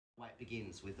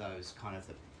begins with those kind of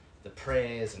the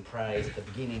prayers and praise at the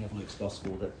beginning of Luke's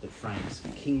Gospel that frames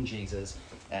King Jesus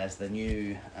as the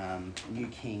new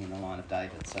king in the line of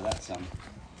David. So that's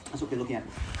what we're looking at.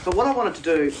 But what I wanted to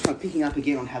do, kind of picking up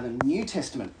again on how the New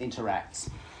Testament interacts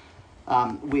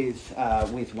with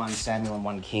 1 Samuel and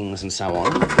 1 Kings and so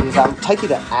on, is take you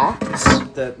to Acts,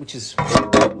 which is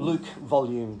Luke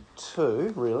volume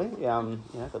 2, really.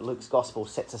 That Luke's Gospel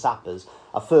sets us up as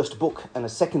a first book and a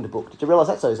second book. Did you realise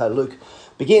that? So Luke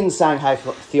begins saying, "Hey,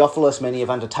 Theophilus, many have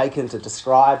undertaken to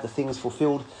describe the things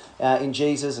fulfilled in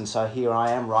Jesus, and so here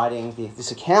I am writing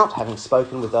this account, having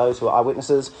spoken with those who are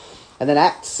eyewitnesses." And then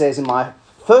Acts says, "In my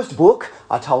first book,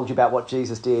 I told you about what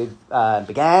Jesus did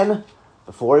began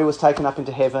before he was taken up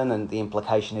into heaven," and the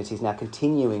implication is he's now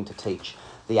continuing to teach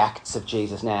the acts of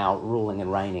Jesus, now ruling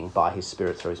and reigning by his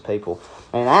Spirit through his people.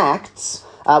 And in Acts,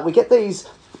 we get these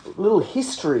little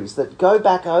histories that go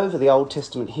back over the Old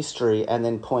Testament history and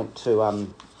then point to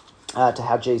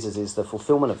how Jesus is the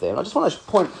fulfillment of them. I just want to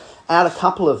point out a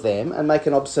couple of them and make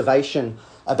an observation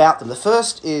about them. The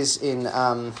first is in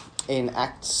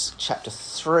Acts chapter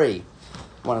 3,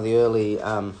 one of the early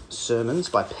sermons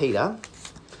by Peter.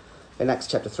 In Acts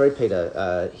chapter 3,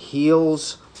 Peter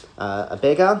heals a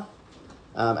beggar,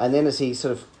 and then as he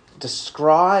sort of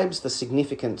describes the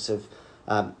significance of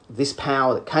this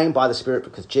power that came by the Spirit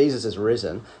because Jesus has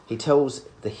risen, he tells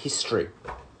the history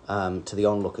to the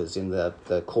onlookers in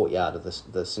the courtyard of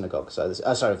the synagogue,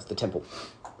 of the temple.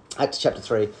 Acts chapter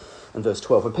 3 and verse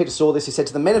 12. When Peter saw this, he said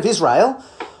to the men of Israel,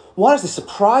 "Why does this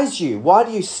surprise you? Why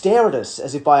do you stare at us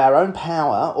as if by our own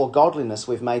power or godliness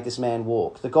we've made this man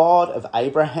walk? The God of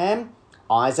Abraham,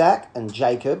 Isaac, and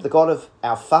Jacob, the God of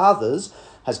our fathers,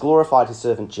 has glorified his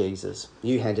servant Jesus.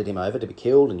 You handed him over to be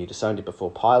killed, and you disowned him before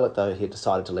Pilate, though he had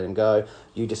decided to let him go.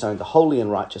 You disowned the holy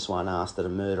and righteous one, asked that a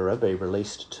murderer be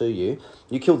released to you.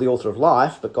 You killed the author of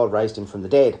life, but God raised him from the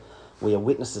dead. We are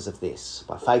witnesses of this.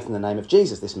 By faith in the name of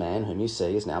Jesus, this man, whom you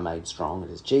see, is now made strong.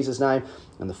 It is Jesus' name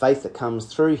and the faith that comes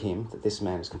through him that this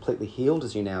man is completely healed,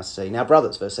 as you now see. Now,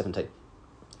 brothers," verse 17,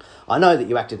 "I know that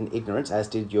you acted in ignorance, as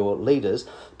did your leaders,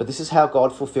 but this is how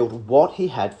God fulfilled what he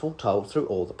had foretold through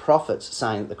all the prophets,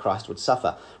 saying that the Christ would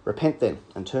suffer. Repent then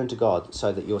and turn to God,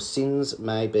 so that your sins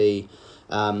may be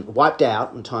wiped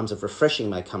out and times of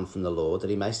refreshing may come from the Lord, that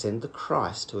he may send the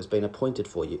Christ who has been appointed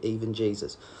for you, even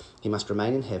Jesus. He must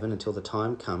remain in heaven until the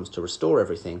time comes to restore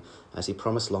everything, as he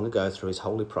promised long ago through his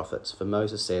holy prophets. For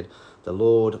Moses said, the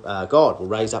Lord God will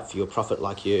raise up for you a prophet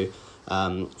like you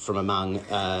from among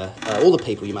all the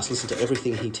people. You must listen to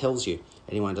everything he tells you.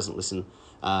 Anyone who doesn't listen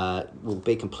will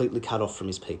be completely cut off from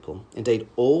his people. Indeed,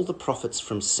 all the prophets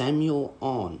from Samuel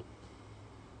on,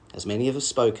 as many have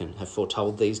spoken, have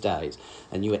foretold these days,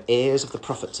 and you are heirs of the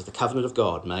prophets of the covenant of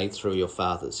God made through your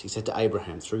fathers. He said to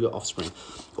Abraham, through your offspring,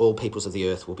 all peoples of the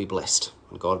earth will be blessed.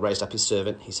 When God raised up his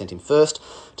servant, he sent him first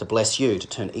to bless you, to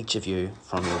turn each of you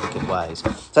from your wicked ways."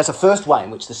 So that's the first way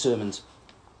in which the sermons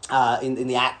in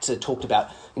the Acts are talked about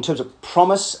in terms of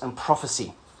promise and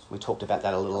prophecy. We talked about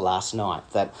that a little last night,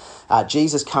 that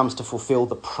Jesus comes to fulfill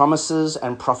the promises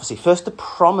and prophecy. First, the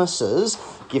promises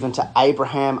given to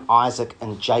Abraham, Isaac,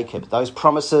 and Jacob. Those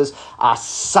promises are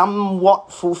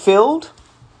somewhat fulfilled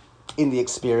in the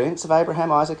experience of Abraham,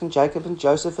 Isaac, and Jacob, and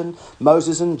Joseph, and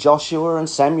Moses, and Joshua, and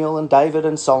Samuel, and David,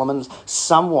 and Solomon,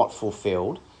 somewhat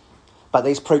fulfilled. But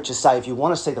these preachers say if you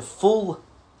want to see the full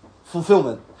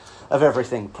fulfillment of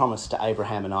everything promised to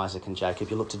Abraham and Isaac and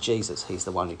Jacob, you look to Jesus. He's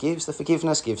the one who gives the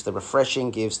forgiveness, gives the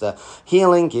refreshing, gives the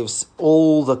healing, gives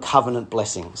all the covenant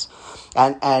blessings.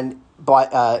 And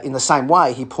by in the same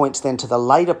way, he points then to the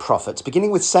later prophets,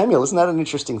 beginning with Samuel. Isn't that an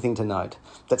interesting thing to note?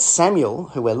 That Samuel,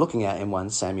 who we're looking at in 1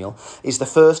 Samuel, is the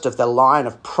first of the line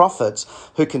of prophets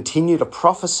who continue to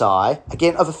prophesy,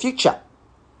 again, of a future.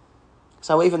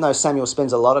 So even though Samuel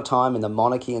spends a lot of time in the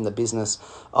monarchy and the business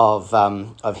of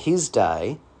his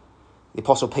day, the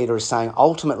Apostle Peter is saying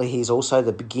ultimately he's also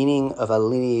the beginning of a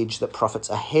lineage that prophets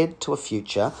ahead to a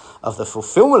future of the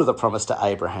fulfillment of the promise to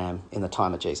Abraham in the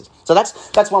time of Jesus. So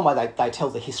that's one way they tell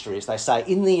the history, is they say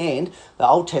in the end the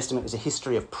Old Testament is a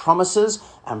history of promises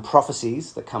and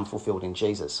prophecies that come fulfilled in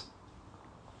Jesus.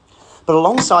 But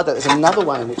alongside that, there's another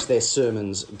way in which their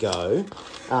sermons go,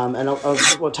 and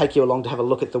I'll take you along to have a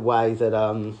look at the way that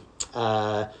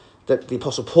that the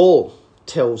Apostle Paul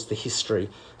tells the history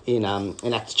in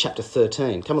Acts chapter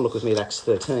 13. Come and look with me at Acts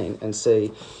 13 and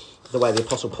see the way the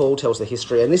Apostle Paul tells the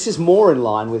history. And this is more in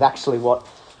line with actually what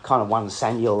kind of 1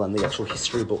 Samuel and the actual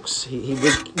history books. He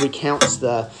recounts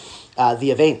the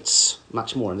events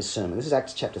much more in this sermon. This is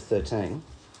Acts chapter 13.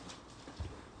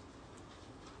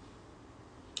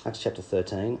 Acts chapter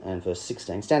 13 and verse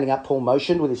 16. Standing up, Paul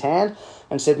motioned with his hand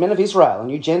and said, "Men of Israel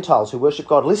and you Gentiles who worship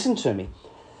God, listen to me.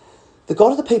 The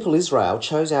God of the people Israel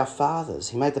chose our fathers.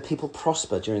 He made the people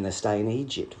prosper during their stay in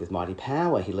Egypt. With mighty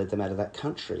power, he led them out of that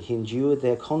country. He endured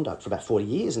their conduct for about 40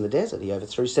 years in the desert. He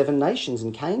overthrew 7 nations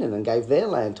in Canaan and gave their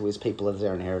land to his people as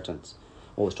their inheritance."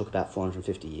 All this took about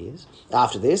 450 years.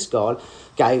 After this, God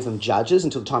gave them judges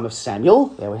until the time of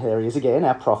Samuel. There he is again,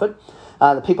 our prophet.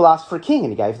 The people asked for a king,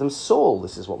 and he gave them Saul.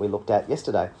 This is what we looked at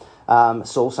yesterday.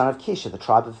 Saul, son of Kish, of the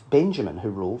tribe of Benjamin, who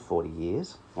ruled 40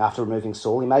 years. After removing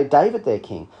Saul, he made David their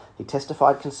king. He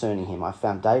testified concerning him, "I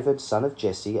found David, son of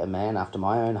Jesse, a man after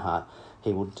my own heart.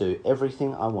 He will do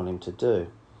everything I want him to do."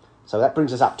 So that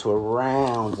brings us up to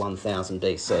around 1000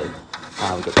 BC.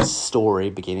 We get this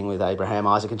story beginning with Abraham,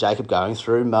 Isaac and Jacob going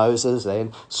through Moses,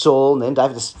 then Saul, and then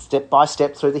David, step by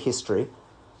step through the history.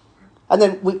 And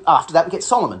then after that we get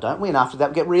Solomon, don't we? And after that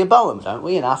we get Rehoboam, don't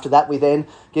we? And after that we then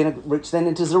reach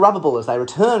into Zerubbabel as they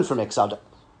return from exile.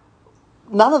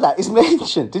 None of that is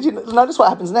mentioned. Did you notice what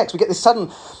happens next? We get this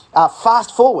sudden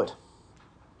fast forward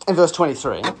in verse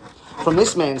 23. From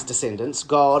this man's descendants,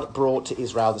 God brought to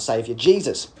Israel the Saviour,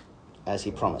 Jesus, as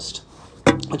he promised.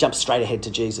 I jump straight ahead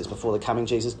to Jesus. Before the coming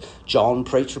Jesus, John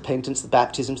preached repentance, the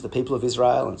baptism to the people of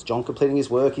Israel. And as John completing his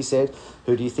work, he said,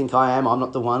 "Who do you think I am? I'm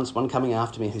not the one. There's one coming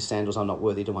after me whose sandals I'm not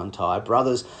worthy to untie.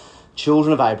 Brothers,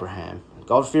 children of Abraham,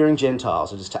 God-fearing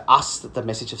Gentiles, it is to us that the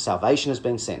message of salvation has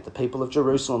been sent. The people of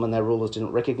Jerusalem and their rulers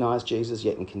didn't recognise Jesus,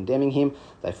 yet in condemning him,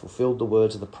 they fulfilled the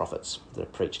words of the prophets that are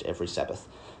preached every Sabbath.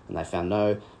 And they found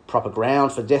no proper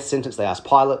ground for death sentence. They asked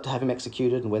Pilate to have him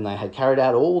executed, and when they had carried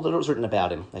out all that was written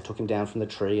about him, they took him down from the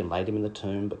tree and laid him in the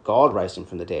tomb. But God raised him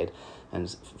from the dead,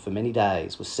 and for many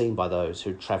days was seen by those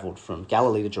who travelled from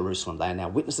Galilee to Jerusalem. They are now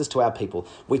witnesses to our people.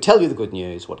 We tell you the good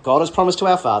news. What God has promised to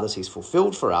our fathers, he's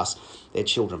fulfilled for us, their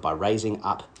children, by raising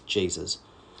up Jesus."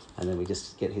 And then we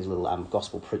just get his little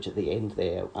gospel preach at the end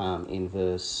there in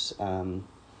verse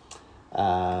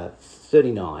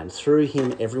 39. "Through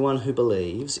him, everyone who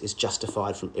believes is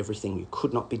justified from everything you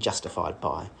could not be justified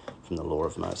by from the law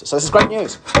of Moses." So this is great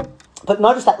news. But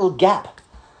notice that little gap.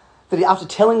 That after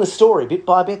telling the story bit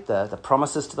by bit, the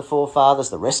promises to the forefathers,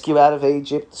 the rescue out of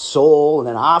Egypt, Saul, and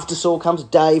then after Saul comes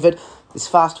David, this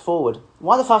fast forward.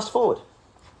 Why the fast forward?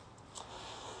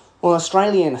 Well, an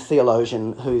Australian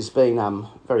theologian who's been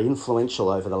very influential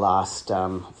over the last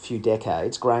few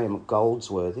decades, Graham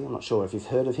Goldsworthy, I'm not sure if you've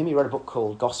heard of him, he wrote a book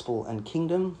called Gospel and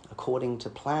Kingdom, According to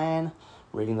Plan,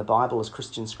 Reading the Bible as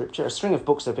Christian Scripture, a string of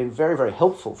books that have been very, very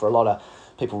helpful for a lot of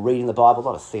people reading the Bible, a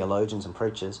lot of theologians and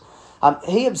preachers.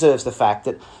 He observes the fact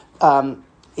that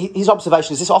his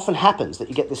observation is this often happens, that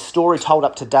you get this story told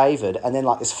up to David and then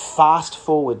like this fast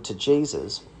forward to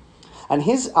Jesus. And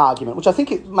his argument, which I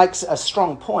think it makes a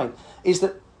strong point, is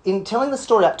that in telling the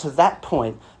story up to that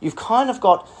point, you've kind of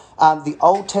got the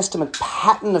Old Testament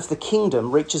pattern of the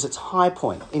kingdom reaches its high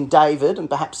point in David and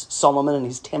perhaps Solomon and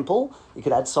his temple. You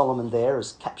could add Solomon there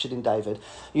as captured in David.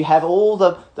 You have all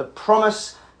the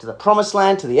promise to the promised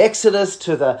land, to the Exodus,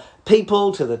 to the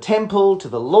people, to the temple, to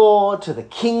the law, to the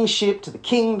kingship, to the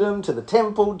kingdom, to the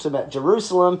temple, to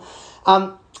Jerusalem.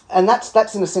 And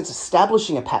that's in a sense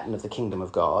establishing a pattern of the kingdom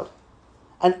of God.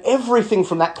 And everything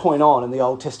from that point on in the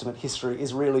Old Testament history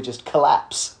is really just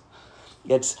collapse.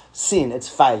 It's sin, it's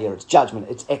failure, it's judgment,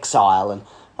 it's exile.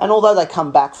 And although they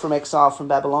come back from exile from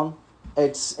Babylon,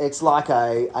 it's like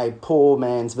a poor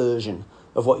man's version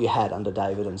of what you had under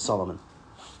David and Solomon.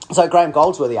 So Graham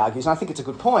Goldsworthy argues, and I think it's a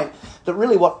good point, that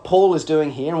really what Paul is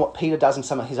doing here and what Peter does in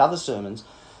some of his other sermons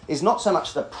is not so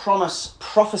much the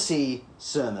prophecy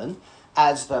sermon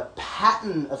as the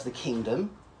pattern of the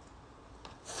kingdom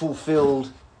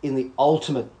fulfilled in the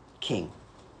ultimate king.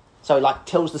 So he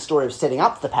tells the story of setting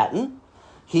up the pattern.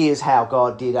 Here's how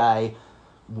God did a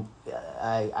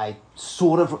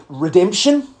sort of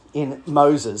redemption in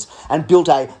Moses and built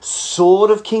a sort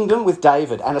of kingdom with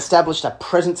David and established a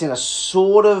presence in a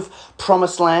sort of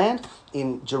promised land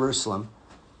in Jerusalem.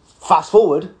 Fast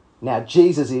forward, now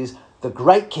Jesus is the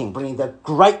great king, bringing the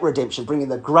great redemption, bringing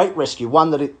the great rescue, one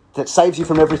that saves you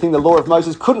from everything the law of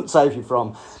Moses couldn't save you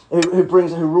from, who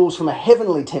rules from a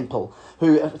heavenly temple,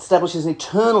 who establishes an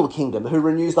eternal kingdom, who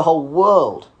renews the whole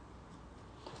world.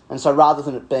 And so rather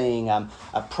than it being a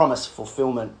prophecy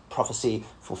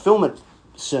fulfillment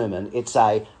sermon, it's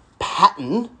a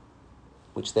pattern,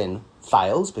 which then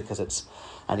fails because it's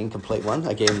an incomplete one.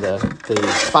 Again, the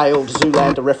failed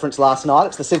Zoolander reference last night.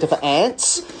 It's the centre for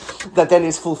ants that then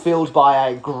is fulfilled by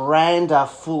a grander,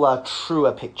 fuller,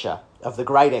 truer picture of the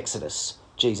great Exodus,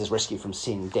 Jesus' rescue from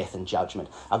sin, death and judgment.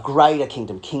 A greater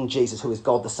kingdom, King Jesus, who is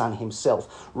God the Son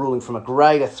himself, ruling from a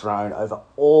greater throne over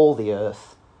all the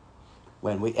earth.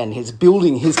 and he's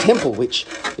building his temple, which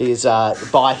is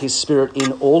by his Spirit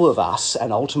in all of us,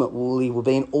 and ultimately will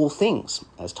be in all things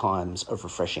as times of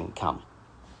refreshing come.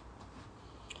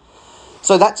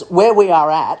 So that's where we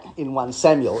are at in 1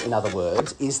 Samuel, in other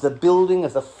words, is the building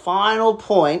of the final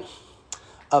point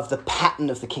of the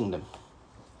pattern of the kingdom.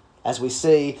 As we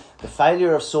see the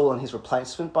failure of Saul and his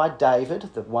replacement by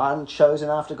David, the one chosen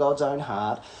after God's own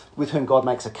heart, with whom God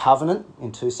makes a covenant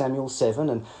in 2 Samuel 7,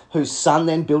 and whose son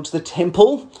then builds the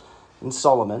temple in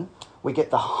Solomon, we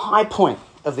get the high point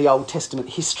of the Old Testament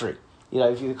history. You know,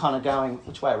 if you're kind of going,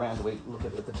 which way around do we look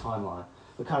at the timeline?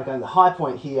 We're kind of going the high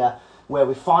point here, where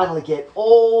we finally get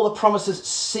all the promises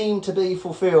seem to be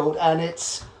fulfilled, and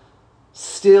it's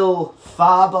still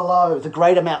far below the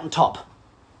greater mountaintop,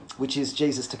 which is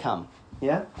Jesus to come.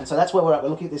 Yeah? And so that's where we're at. We're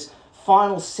looking at this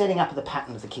final setting up of the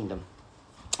pattern of the kingdom.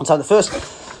 And so the first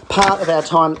part of our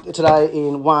time today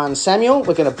in 1 Samuel,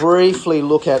 we're going to briefly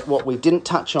look at what we didn't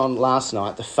touch on last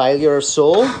night, the failure of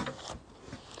Saul.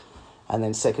 And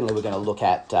then secondly, we're going to look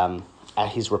at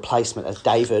his replacement as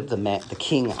David, the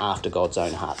king after God's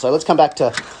own heart. So let's come back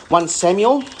to 1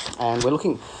 Samuel, and we're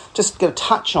just going to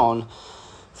touch on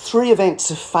 3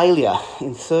 events of failure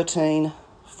in 13,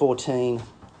 14,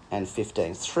 and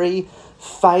 15. 3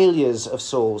 failures of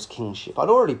Saul's kingship. I'd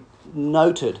already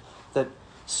noted that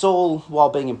Saul, while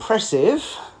being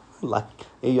impressive, like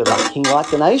king like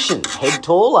the nation, head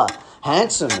taller,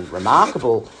 handsome and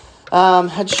remarkable,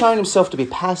 had shown himself to be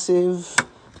passive,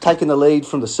 taking the lead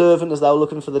from the servant as they were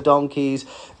looking for the donkeys,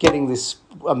 getting this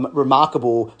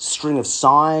remarkable string of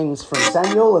signs from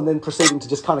Samuel, and then proceeding to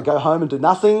just kind of go home and do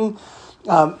nothing.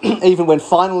 Even when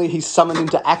finally he's summoned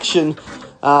into action,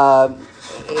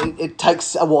 it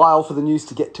takes a while for the news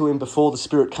to get to him before the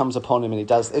Spirit comes upon him, and he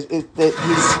does. He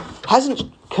hasn't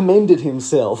commended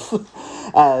himself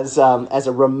as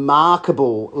a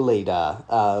remarkable leader,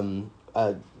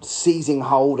 seizing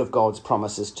hold of God's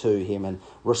promises to him and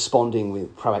responding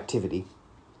with proactivity.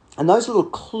 And those little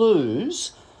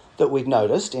clues that we've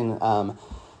noticed in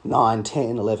 9,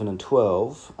 10, 11 and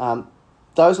 12,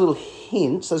 those little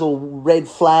hints, those little red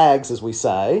flags, as we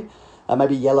say,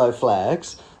 maybe yellow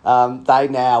flags, they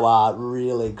now are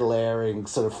really glaring,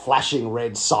 sort of flashing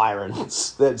red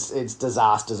sirens. It's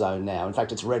disaster zone now. In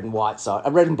fact, it's red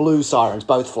and blue sirens,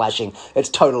 both flashing. It's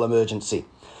total emergency.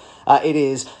 It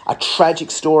is a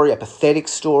tragic story, a pathetic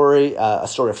story, a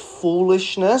story of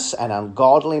foolishness and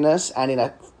ungodliness, and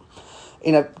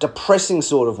in a depressing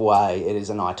sort of way, it is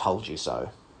an "I told you so."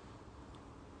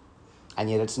 And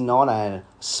yet it's not a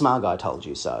smug "I told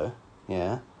you so."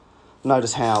 Yeah.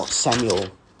 Notice how Samuel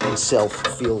himself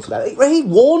feels about it. He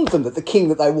warned them that the king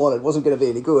that they wanted wasn't going to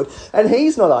be any good, and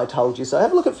he's not "I told you so."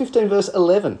 Have a look at 15 verse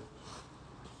 11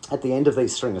 at the end of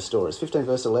these string of stories. 15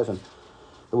 verse 11.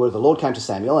 The word of the Lord came to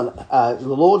Samuel, and the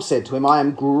Lord said to him, "I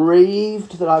am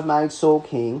grieved that I've made Saul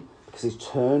king, because he's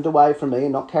turned away from me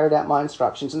and not carried out my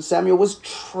instructions." And Samuel was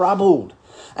troubled,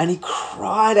 and he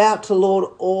cried out to the Lord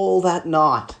all that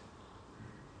night.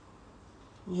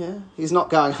 Yeah, he's not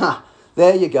going,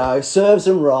 there you go, serves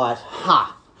him right,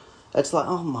 It's like,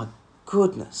 oh my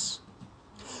goodness.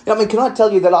 I mean, can I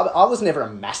tell you that I was never a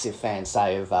massive fan,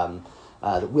 say, of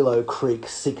the Willow Creek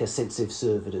seeker-sensitive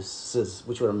services,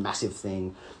 which were a massive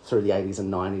thing through the 80s and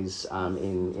 90s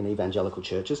in evangelical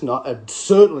churches.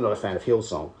 Certainly not a fan of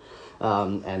Hillsong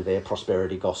and their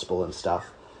prosperity gospel and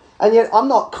stuff. And yet I'm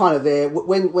not kind of there.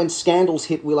 When scandals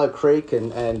hit Willow Creek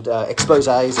and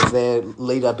exposés of their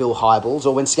leader, Bill Hybels,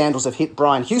 or when scandals have hit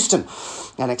Brian Houston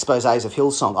and exposés of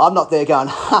Hillsong, I'm not there going,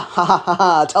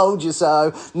 told you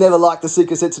so, never liked the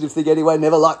seeker-sensitive thing anyway,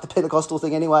 never liked the Pentecostal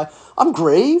thing anyway. I'm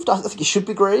grieved. I think you should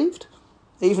be grieved.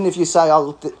 Even if you say,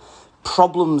 the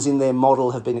problems in their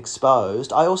model have been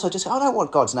exposed, I also just, I don't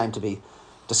want God's name to be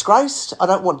disgraced. I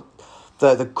don't want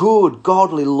the good,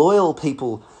 godly, loyal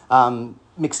people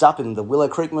mixed up in the Willow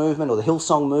Creek movement or the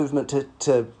Hillsong movement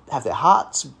to have their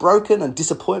hearts broken and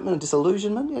disappointment and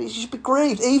disillusionment. You should be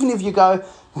grieved, even if you go,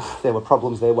 there were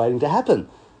problems there waiting to happen.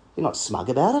 You're not smug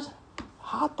about it.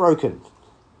 Heartbroken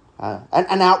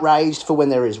and outraged for when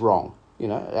there is wrong.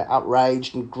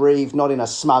 Outraged and grieved, not in a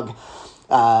smug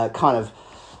kind of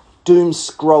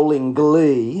doom-scrolling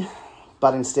glee,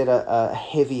 but instead a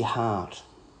heavy heart.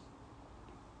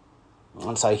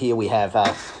 And so here we have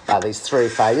these 3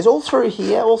 failures. All through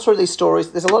these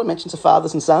stories, there's a lot of mentions of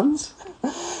fathers and sons.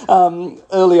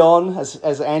 Early on,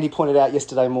 as Andy pointed out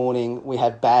yesterday morning, we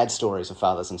had bad stories of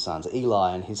fathers and sons.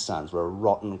 Eli and his sons were a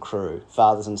rotten crew.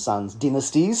 Fathers and sons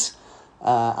dynasties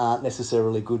aren't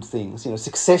necessarily good things.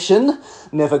 Succession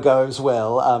never goes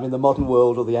well in the modern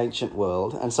world or the ancient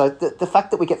world. And so the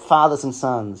fact that we get fathers and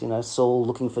sons, Saul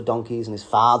looking for donkeys and his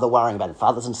father worrying about it,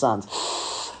 fathers and sons.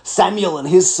 Samuel and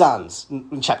his sons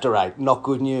in chapter 8, not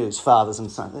good news, fathers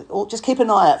and sons. Or just keep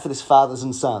an eye out for this fathers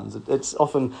and sons. It's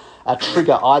often a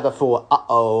trigger either for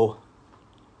uh-oh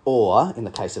or, in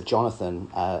the case of Jonathan,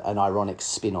 an ironic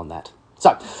spin on that.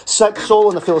 So Saul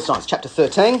and the Philistines, chapter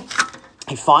 13.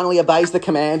 He finally obeys the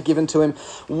command given to him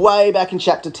way back in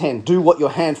chapter 10. Do what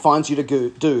your hand finds you to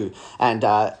do and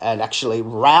actually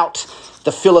rout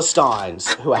the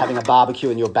Philistines who are having a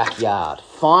barbecue in your backyard.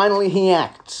 Finally, he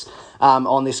acts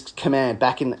on this command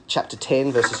back in chapter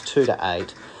 10, verses 2 to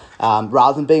 8.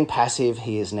 Rather than being passive,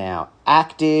 he is now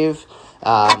active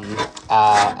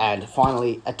and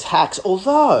finally attacks.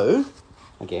 Although,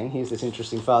 again, here's this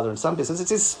interesting father and son business. It's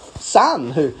his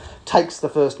son who takes the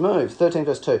first move. 13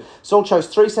 verse 2. Saul chose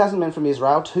 3,000 men from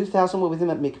Israel. 2,000 were with him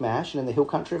at Michmash and in the hill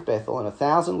country of Bethel, and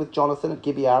 1,000 with Jonathan at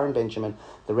Gibeah and Benjamin.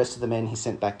 The rest of the men he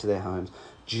sent back to their homes.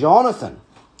 Jonathan,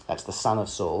 that's the son of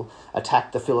Saul,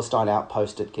 attacked the Philistine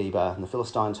outpost at Gibeah, and the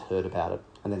Philistines heard about it.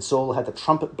 And then Saul had the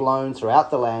trumpet blown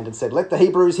throughout the land and said, "Let the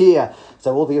Hebrews hear."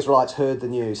 So all the Israelites heard the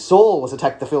news. Saul has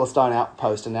attacked the Philistine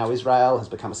outpost, and now Israel has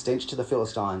become a stench to the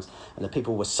Philistines, and the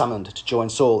people were summoned to join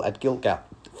Saul at Gilgal.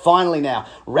 Finally now,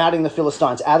 routing the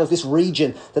Philistines out of this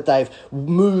region that they've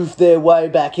moved their way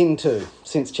back into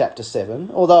since chapter 7.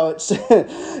 Although it's,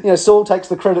 Saul takes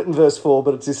the credit in verse 4,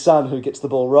 but it's his son who gets the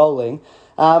ball rolling.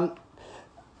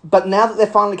 But now that they're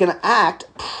finally going to act,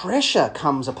 pressure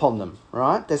comes upon them,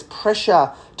 right? There's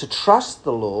pressure to trust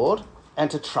the Lord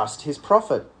and to trust his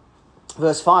prophet.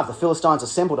 Verse 5, the Philistines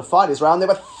assembled to fight Israel, and there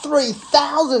were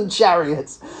 3,000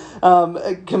 chariots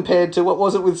compared to, what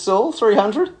was it with Saul,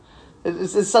 300?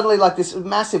 It's suddenly like this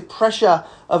massive pressure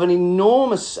of an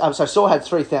enormous... Saul had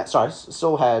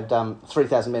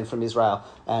 3,000 men from Israel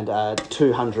and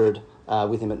 200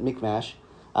 with him at Michmash.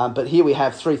 But here we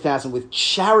have 3,000 with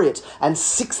chariots and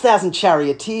 6,000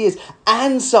 charioteers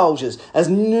and soldiers, as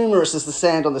numerous as the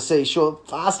sand on the sea, sure,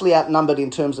 vastly outnumbered in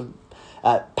terms of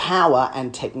power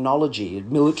and technology,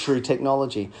 military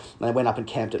technology. And they went up and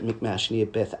camped at Michmash near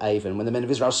Beth Aven. When the men of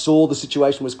Israel saw the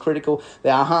situation was critical,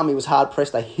 their army was hard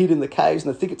pressed, they hid in the caves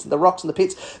and the thickets and the rocks and the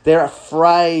pits. They're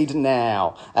afraid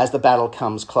now as the battle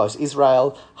comes close.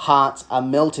 Israel's hearts are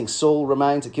melting. Saul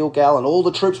remains at Gilgal and all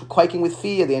the troops were quaking with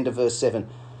fear, the end of verse 7.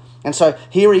 And so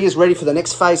here he is ready for the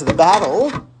next phase of the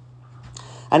battle.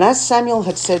 And as Samuel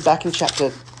had said back in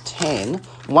chapter 10,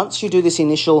 once you do this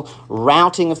initial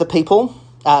routing of the people,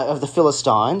 of the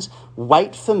Philistines,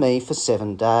 wait for me for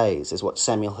 7 days, is what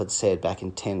Samuel had said back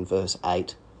in 10 verse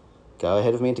 8. Go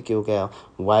ahead of me into Gilgal,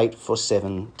 wait for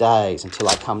 7 days until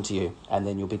I come to you, and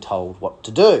then you'll be told what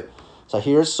to do. So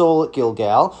here is Saul at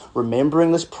Gilgal,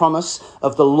 remembering this promise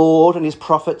of the Lord and his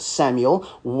prophet Samuel,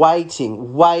 waiting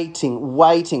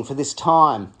for this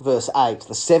time. Verse 8,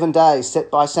 the 7 days set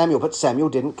by Samuel, but Samuel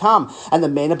didn't come. And the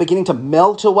men are beginning to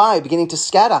melt away, beginning to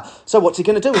scatter. So what's he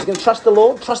going to do? Is he going to trust the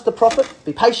Lord, trust the prophet,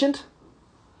 be patient?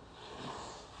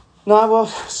 No, well,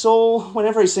 Saul,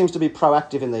 whenever he seems to be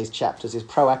proactive in these chapters, is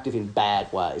proactive in bad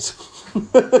ways.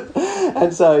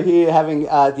 And so here having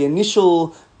the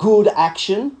initial good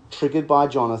action triggered by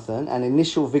Jonathan, an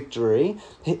initial victory,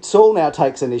 Saul now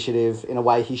takes initiative in a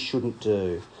way he shouldn't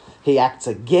do. He acts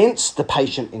against the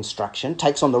patient instruction,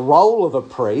 takes on the role of a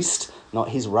priest, not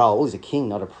his role, he's a king,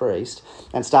 not a priest,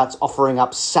 and starts offering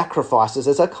up sacrifices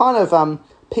as a kind of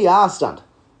PR stunt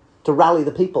to rally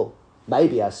the people.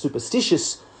 Maybe a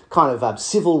superstitious kind of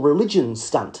civil religion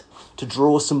stunt to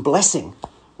draw some blessing.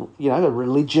 A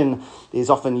religion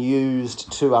is often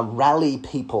used to rally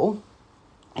people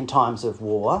in times of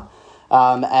war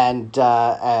and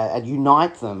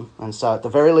unite them. And so at the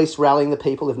very least rallying the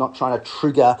people, if not trying to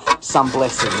trigger some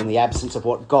blessing in the absence of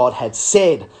what God had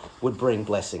said would bring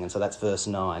blessing. And so that's verse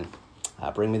 9.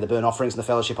 Bring me the burnt offerings and the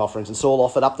fellowship offerings. And Saul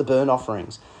offered up the burnt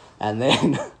offerings. And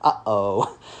then,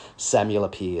 Samuel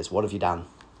appears. What have you done?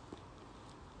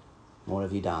 What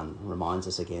have you done? Reminds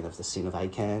us again of the sin of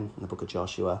Achan in the book of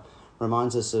Joshua.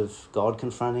 Reminds us of God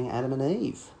confronting Adam and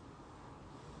Eve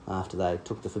after they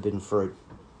took the forbidden fruit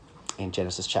in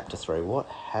Genesis chapter 3. What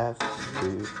have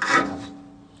you done?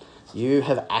 You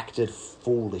have acted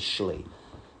foolishly.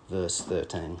 Verse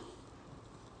 13.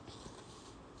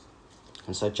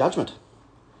 And so judgment.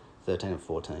 13 and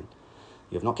 14.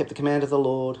 You have not kept the command of the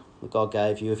Lord that God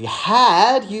gave you. If you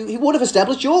had, he would have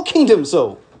established your kingdom,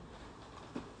 Saul,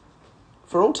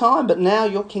 for all time, but now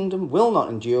your kingdom will not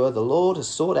endure. The Lord has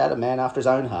sought out a man after his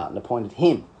own heart and appointed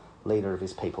him leader of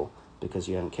his people because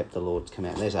you haven't kept the Lord's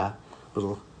command. There's a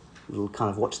little We'll kind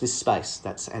of watch this space.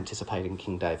 That's anticipating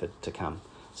King David to come.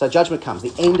 So judgment comes.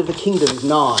 The end of the kingdom is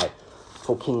nigh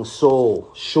for King Saul,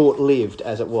 short-lived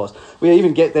as it was. We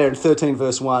even get there in 13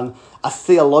 verse 1, a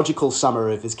theological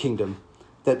summary of his kingdom.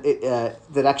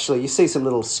 That actually, you see some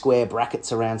little square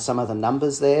brackets around some of the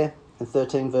numbers there in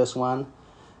 13 verse 1.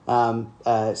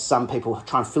 Some people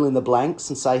try and fill in the blanks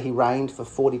and say he reigned for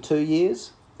 42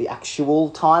 years, the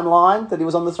actual timeline that he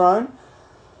was on the throne.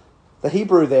 The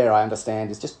Hebrew there, I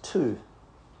understand, is just 2.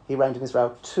 He reigned in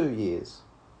Israel 2 years.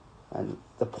 And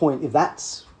the point, if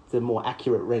that's the more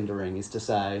accurate rendering, is to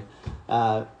say,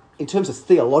 in terms of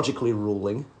theologically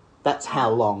ruling, that's how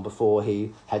long before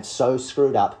he had so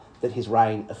screwed up that his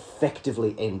reign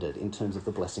effectively ended in terms of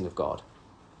the blessing of God.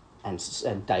 And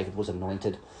David was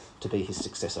anointed to be his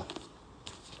successor.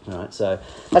 All right, so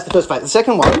that's the first phase. The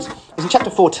second one is in chapter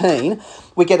 14,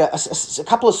 we get a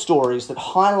couple of stories that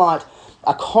highlight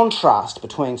a contrast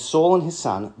between Saul and his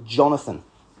son, Jonathan.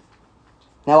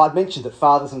 Now, I'd mentioned that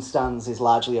fathers and sons is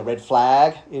largely a red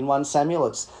flag in 1 Samuel.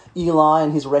 It's Eli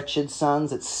and his wretched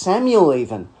sons. It's Samuel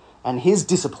even and his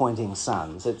disappointing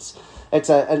sons. It's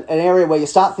an area where you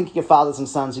start thinking of fathers and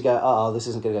sons, you go, oh, this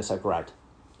isn't going to go so great.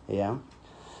 Yeah?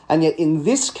 And yet in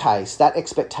this case, that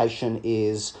expectation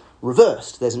is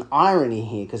reversed. There's an irony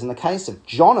here, because in the case of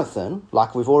Jonathan,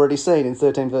 like we've already seen in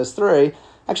 13 verse 3,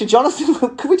 actually,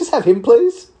 Jonathan, could we just have him,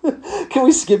 please? Can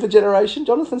we skip a generation?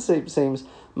 Jonathan seems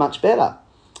much better.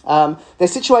 Their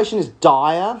situation is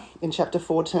dire in chapter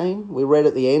 14. We read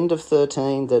at the end of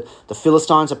 13 that the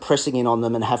Philistines are pressing in on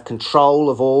them and have control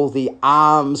of all the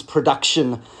arms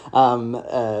production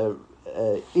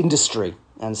industry.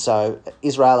 And so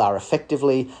Israel are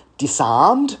effectively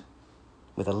disarmed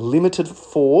with a limited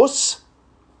force.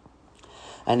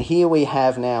 And here we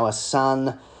have now a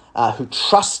son who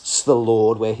trusts the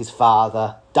Lord where his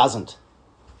father doesn't.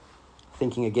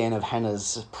 Thinking again of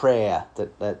Hannah's prayer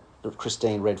that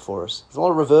Christine read for us. There's a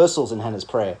lot of reversals in Hannah's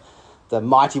prayer. The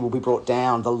mighty will be brought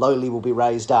down, the lowly will be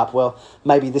raised up. Well,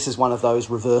 maybe this is one of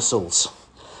those reversals.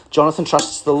 Jonathan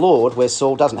trusts the Lord where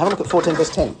Saul doesn't. Have a look at 14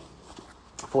 verse 10.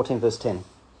 14 verse 10.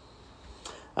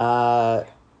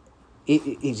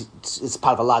 It's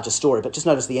part of a larger story, but just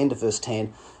notice the end of verse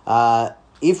 10.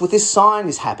 If with this sign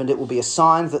has happened, it will be a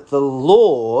sign that the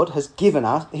Lord has given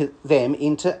them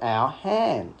into our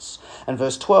hands. And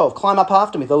verse 12, climb up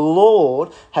after me. The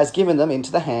Lord has given them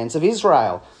into the hands of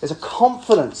Israel. There's a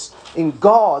confidence in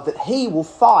God that he will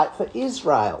fight for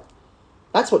Israel.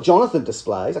 That's what Jonathan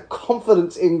displays, a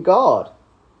confidence in God.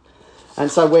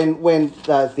 And so when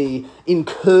the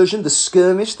incursion, the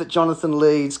skirmish that Jonathan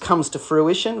leads comes to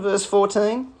fruition, verse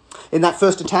 14, in that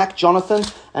first attack, Jonathan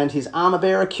and his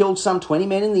armor-bearer killed some 20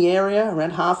 men in the area,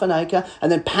 around half an acre,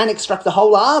 and then panic struck the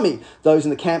whole army, those in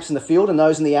the camps in the field and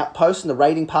those in the outposts and the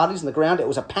raiding parties on the ground. It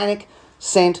was a panic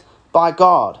sent by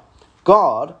God.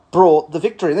 God brought the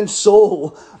victory. And then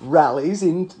Saul rallies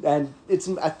in, and it's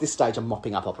at this stage a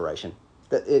mopping up operation.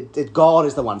 God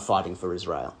is the one fighting for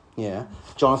Israel. Yeah,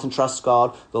 Jonathan trusts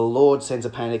God. The Lord sends a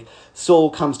panic. Saul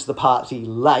comes to the party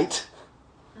late,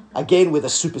 again with a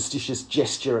superstitious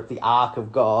gesture at the ark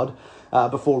of God,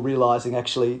 before realising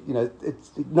actually,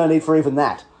 it's no need for even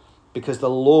that, because the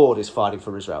Lord is fighting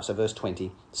for Israel. So verse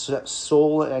 20,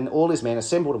 Saul and all his men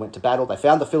assembled and went to battle. They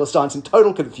found the Philistines in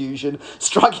total confusion,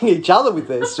 striking each other with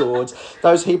their swords.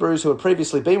 Those Hebrews who had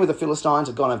previously been with the Philistines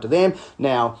had gone over to them.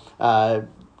 Now,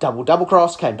 double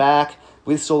cross, came back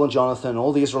with Saul and Jonathan.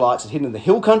 All the Israelites had hidden in the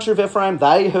hill country of Ephraim.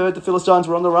 They heard the Philistines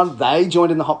were on the run. They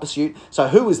joined in the hot pursuit. So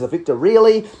who was the victor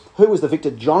really? Who was the victor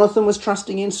Jonathan was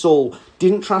trusting in? Saul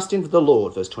didn't trust in the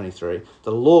Lord, verse 23.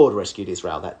 The Lord rescued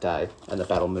Israel that day, and the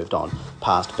battle moved on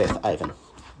past Beth Aven.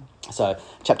 So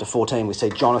chapter 14, we see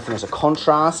Jonathan as a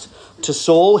contrast to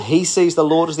Saul. He sees the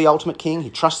Lord as the ultimate king. He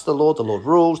trusts the Lord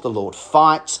rules, the Lord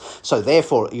fights. So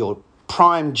therefore, your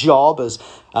prime job as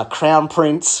a crown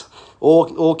prince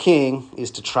or king is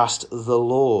to trust the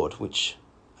Lord, which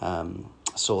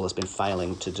Saul has been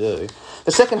failing to do.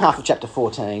 The second half of chapter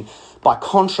 14, by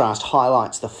contrast,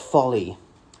 highlights the folly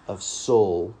of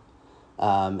Saul.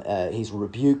 He's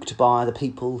rebuked by the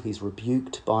people. He's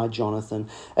rebuked by Jonathan.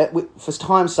 For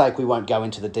time's sake, we won't go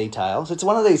into the details. It's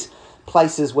one of these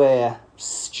places where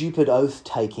stupid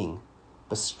oath-taking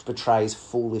betrays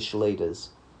foolish leaders.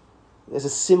 There's a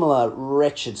similar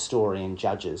wretched story in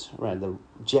Judges around the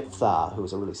Jephthah, who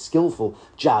was a really skillful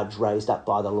judge raised up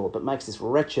by the Lord, but makes this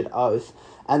wretched oath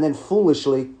and then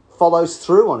foolishly follows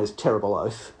through on his terrible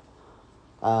oath.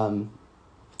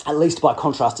 At least by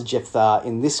contrast to Jephthah,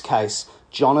 in this case,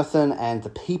 Jonathan and the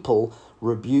people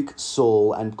rebuke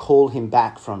Saul and call him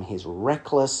back from his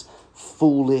reckless,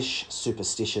 foolish,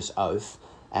 superstitious oath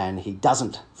and he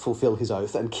doesn't fulfill his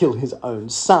oath and kill his own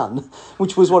son,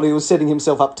 which was what he was setting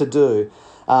himself up to do.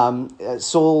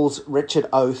 Saul's wretched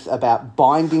oath about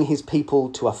binding his people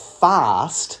to a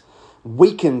fast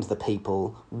weakened the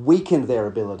people, weakened their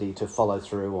ability to follow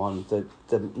through on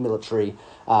the military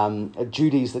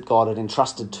duties that God had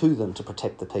entrusted to them to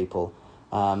protect the people.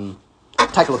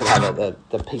 Take a look at how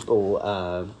the people...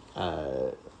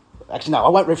 actually, no, I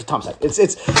won't read for time's sake.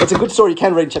 It's a good story you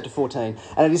can read in chapter 14,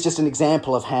 and it is just an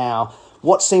example of how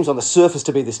what seems on the surface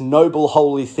to be this noble,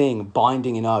 holy thing,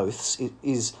 binding in oaths,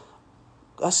 is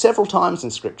several times in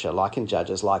Scripture, like in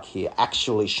Judges, like here,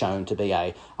 actually shown to be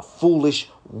a foolish,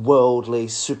 worldly,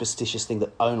 superstitious thing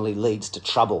that only leads to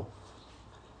trouble.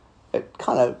 It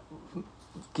kind of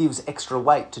gives extra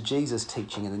weight to Jesus'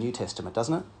 teaching in the New Testament,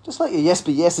 doesn't it? Just let your yes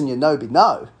be yes and your no be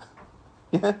no.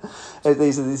 Yeah?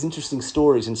 These are these interesting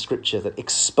stories in Scripture that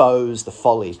expose the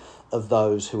folly of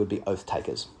those who would be oath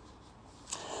takers.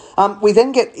 We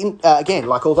then get, again,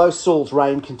 like although Saul's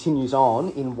reign continues on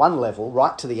in one level,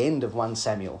 right to the end of 1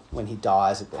 Samuel, when he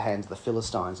dies at the hands of the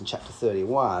Philistines in chapter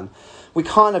 31, we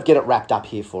kind of get it wrapped up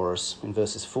here for us in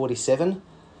verses 47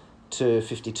 to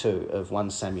 52 of 1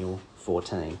 Samuel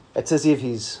 14. It's as if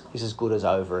he's as good as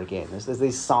over again. There's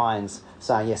these signs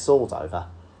saying, yes, Saul's over.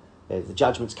 The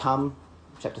judgment's come,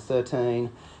 chapter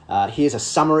 13. Here's a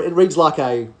summary. It reads like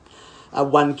a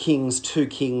 1 Kings, 2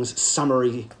 Kings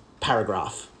summary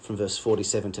paragraph from verse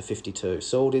 47 to 52.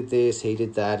 Saul did this, he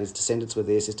did that, his descendants were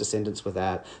this, his descendants were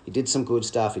that. He did some good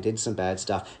stuff, he did some bad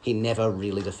stuff. He never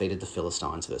really defeated the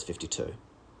Philistines, verse 52.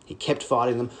 He kept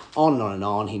fighting them on and on and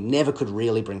on. He never could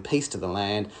really bring peace to the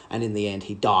land, and in the end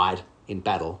he died in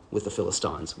battle with the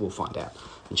Philistines. We'll find out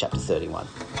in chapter 31.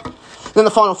 Then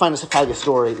the final famous failure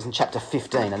story is in chapter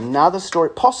 15. Another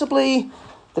story, possibly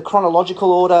the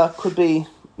chronological order could be,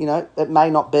 this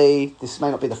may not be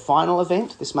the final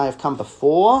event. This may have come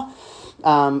before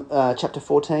chapter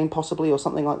 14, possibly, or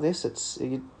something like this.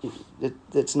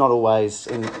 It's not always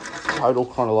in total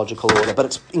chronological order, but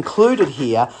it's included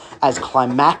here as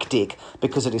climactic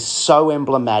because it is so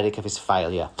emblematic of his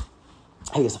failure.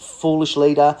 He is a foolish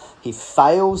leader. He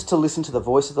fails to listen to the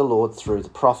voice of the Lord through the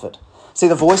prophet. See,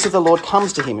 the voice of the Lord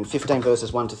comes to him in 15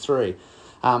 verses 1 to 3.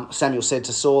 Samuel said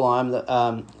to Saul,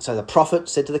 so the prophet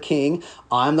said to the king,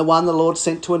 I am the one the Lord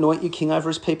sent to anoint you king over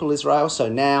his people Israel. So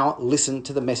now listen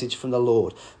to the message from the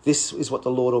Lord. This is what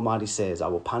the Lord Almighty says. I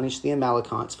will punish the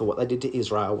Amalekites for what they did to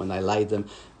Israel when they laid them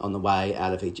on the way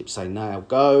out of Egypt. So now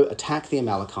go attack the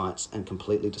Amalekites and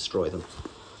completely destroy them.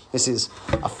 This is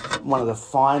one of the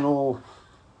final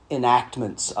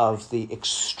enactments of the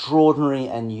extraordinary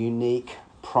and unique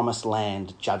promised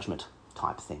land judgment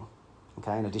type thing.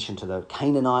 Okay, in addition to the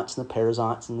Canaanites and the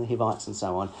Perizzites and the Hivites and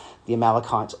so on, the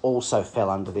Amalekites also fell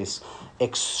under this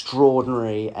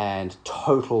extraordinary and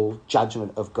total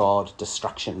judgment of God,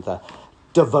 destruction, the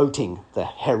devoting, the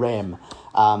herem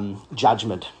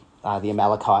judgment. The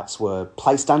Amalekites were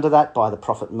placed under that by the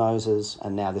prophet Moses,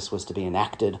 and now this was to be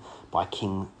enacted by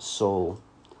King Saul.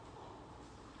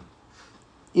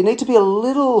 You need to be a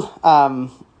little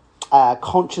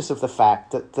conscious of the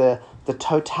fact that the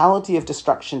totality of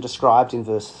destruction described in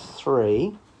verse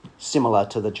 3, similar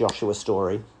to the Joshua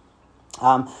story,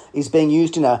 is being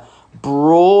used in a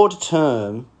broad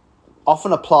term,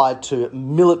 often applied to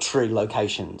military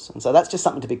locations. And so that's just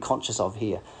something to be conscious of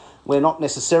here. We're not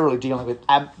necessarily dealing with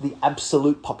the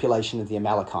absolute population of the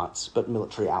Amalekites, but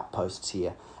military outposts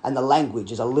here. And the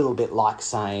language is a little bit like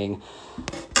saying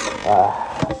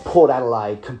Port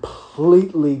Adelaide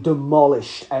completely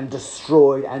demolished and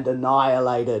destroyed and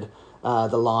annihilated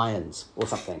the Lions or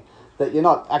something. That you're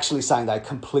not actually saying they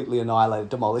completely annihilated,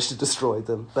 demolished and destroyed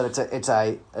them, but it's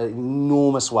an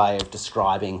enormous way of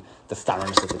describing the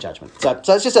thoroughness of the judgment. So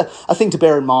it's just a thing to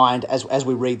bear in mind as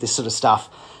we read this sort of stuff.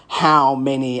 How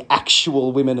many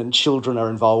actual women and children are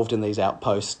involved in these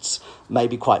outposts may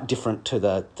be quite different to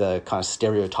the kind of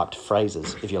stereotyped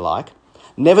phrases, if you like.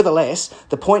 Nevertheless,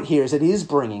 the point here is it is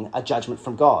bringing a judgment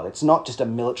from God. It's not just a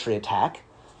military attack,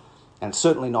 and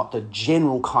certainly not the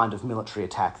general kind of military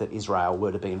attack that Israel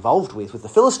were to be involved with the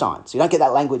Philistines. You don't get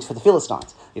that language for the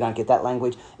Philistines. You don't get that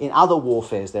language in other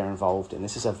warfares they're involved in.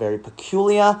 This is a very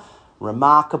peculiar,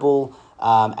 remarkable,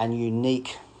 and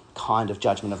unique kind of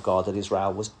judgment of God that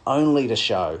Israel was only to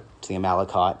show to the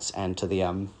Amalekites and to the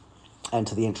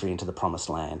entry into the promised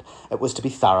land. It was to be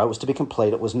thorough, it was to be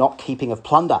complete, it was not keeping of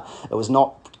plunder, it was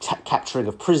not capturing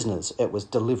of prisoners, it was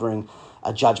delivering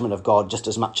a judgment of God just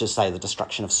as much as, say, the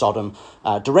destruction of Sodom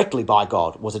directly by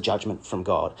God was a judgment from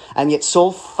God. And yet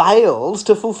Saul fails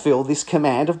to fulfill this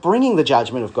command of bringing the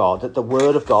judgment of God, that the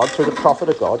word of God through the prophet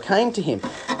of God came to him.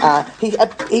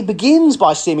 He begins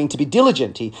by seeming to be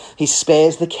diligent. He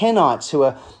spares the Kenites who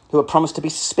are promised to be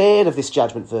spared of this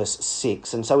judgment, verse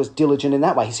 6, and so is diligent in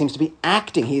that way. He seems to be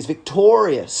acting. He is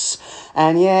victorious.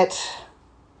 And yet,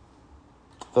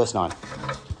 verse 9,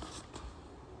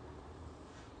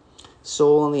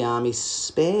 Saul and the army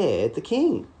spared the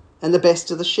king and the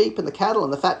best of the sheep and the cattle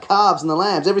and the fat calves and the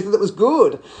lambs, everything that was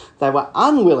good. They were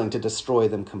unwilling to destroy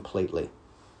them completely,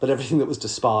 but everything that was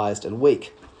despised and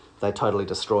weak they totally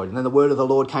destroyed. And then the word of the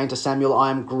Lord came to Samuel, I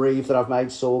am grieved that I've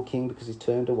made Saul king because he's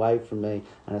turned away from me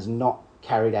and has not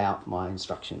carried out my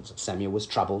instructions. Samuel was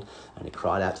troubled and he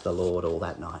cried out to the Lord all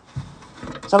that night.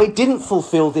 So he didn't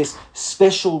fulfill this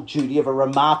special duty of a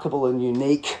remarkable and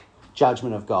unique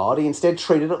judgment of God. He instead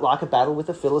treated it like a battle with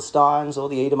the Philistines or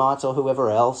the Edomites or whoever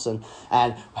else and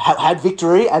had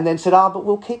victory and then said, but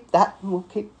we'll keep that and we'll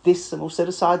keep this and we'll set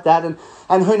aside that.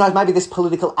 And who knows, maybe this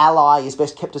political ally is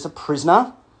best kept as a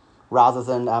prisoner rather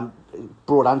than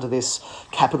brought under this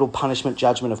capital punishment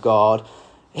judgment of God.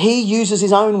 He uses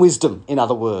his own wisdom, in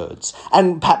other words,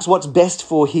 and perhaps what's best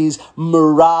for his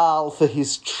morale, for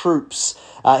his troops.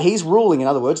 He's ruling, in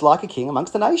other words, like a king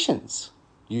amongst the nations,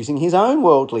 using his own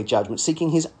worldly judgment, seeking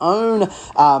his own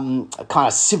kind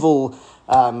of civil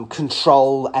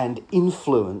control and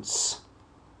influence,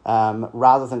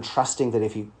 rather than trusting that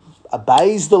if he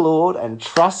obeys the Lord and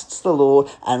trusts the Lord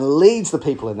and leads the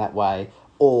people in that way,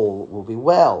 all will be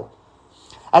well.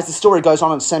 As the story goes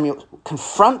on and Samuel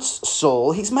confronts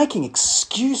Saul, he's making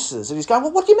excuses and he's going,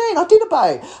 well, what do you mean? I did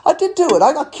obey. I did do it.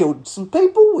 I killed some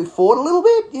people. We fought a little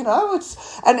bit,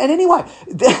 And anyway,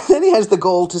 then he has the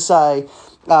gall to say,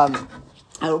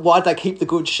 why'd they keep the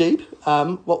good sheep?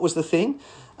 What was the thing?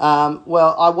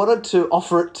 Well, I wanted to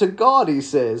offer it to God, he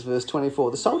says, verse 24.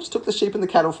 The soldiers took the sheep and the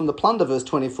cattle from the plunder, verse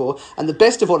 24, and the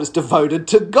best of what is devoted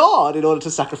to God in order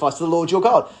to sacrifice to the Lord your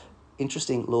God.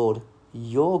 Interesting, Lord,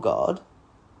 your God.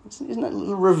 Isn't it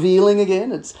revealing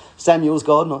again? It's Samuel's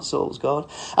God, not Saul's God.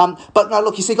 But no,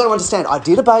 look, you see, you've got to understand, I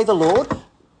did obey the Lord,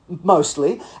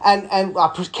 mostly, and I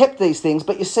kept these things,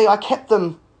 but you see, I kept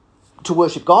them to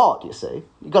worship God, you see.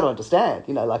 You've got to understand,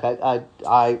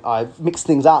 I mixed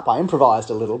things up, I improvised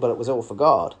a little, but it was all for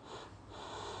God.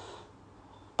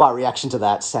 By reaction to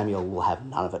that, Samuel will have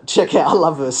none of it. Check out, I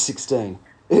love verse 16.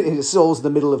 Saul's in the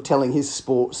middle of telling his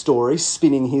story,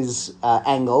 spinning his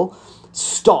angle.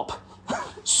 Stop.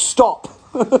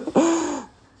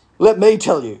 Let me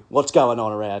tell you what's going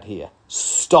on around here.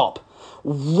 Stop.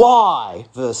 Why,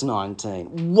 verse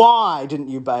 19, why didn't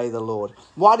you obey the Lord?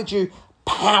 Why did you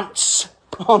pounce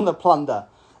on the plunder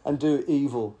and do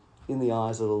evil in the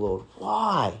eyes of the Lord?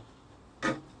 Why?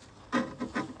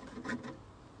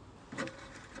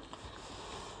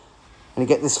 And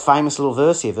you get this famous little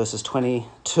verse here, verses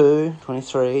 22,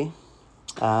 23.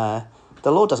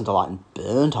 The Lord doesn't delight in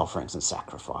burnt offerings and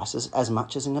sacrifices as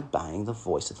much as in obeying the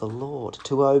voice of the Lord.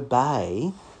 To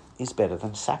obey is better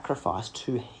than sacrifice.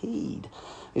 To heed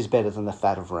is better than the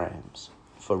fat of rams.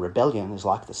 For rebellion is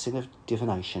like the sin of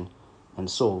divination, and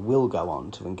Saul will go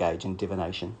on to engage in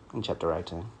divination in chapter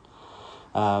 18.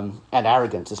 And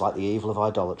arrogance is like the evil of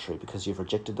idolatry, because you've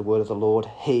rejected the word of the Lord.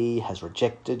 He has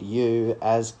rejected you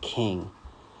as king.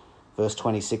 Verse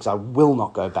 26, I will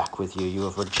not go back with you. You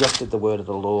have rejected the word of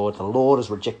the Lord. The Lord has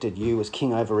rejected you as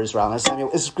king over Israel. Now,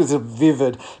 Samuel, this is a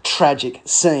vivid, tragic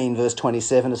scene. Verse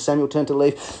 27, as Samuel turned to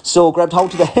leave, Saul grabbed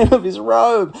hold to the hem of his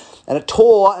robe, and it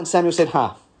tore, and Samuel said,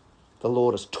 the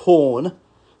Lord has torn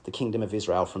the kingdom of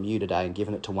Israel from you today and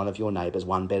given it to one of your neighbours,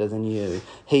 one better than you.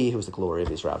 He who is the glory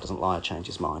of Israel doesn't lie or change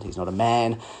his mind. He's not a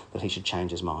man that he should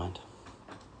change his mind.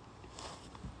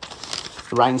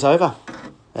 The reign's over.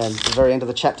 And the very end of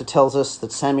the chapter tells us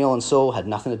that Samuel and Saul had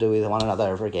nothing to do with one another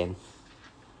ever again.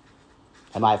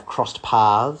 They may have crossed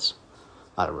paths.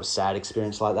 I had a sad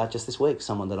experience like that just this week.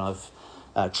 Someone that I've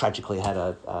tragically had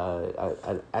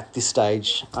at this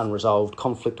stage, unresolved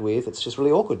conflict with. It's just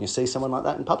really awkward. You see someone like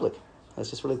that in public. It's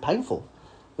just really painful.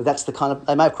 But that's the kind of...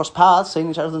 They may have crossed paths,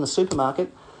 seen each other in the supermarket,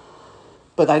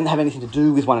 but they didn't have anything to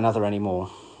do with one another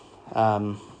anymore.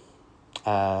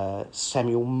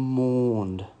 Samuel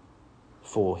mourned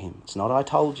for him. It's not I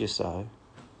told you so.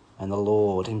 And the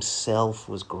Lord himself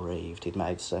was grieved. He'd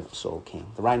made Saul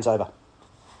king. The reign's over.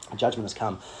 Judgment has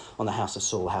come on the house of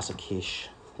Saul, the house of Kish.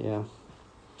 Yeah.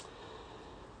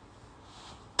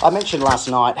 I mentioned last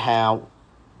night how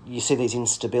you see these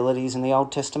instabilities in the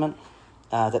Old Testament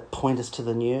that point us to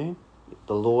the new.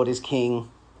 The Lord is king.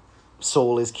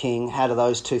 Saul is king. How do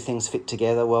those two things fit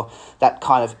together? Well, that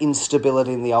kind of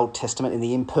instability in the Old Testament, in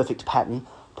the imperfect pattern,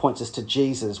 points us to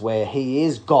Jesus, where he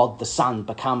is God the Son,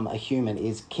 become a human,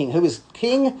 is king. Who is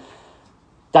king?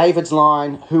 David's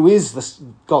line, who is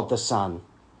God the Son?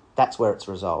 That's where it's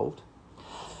resolved.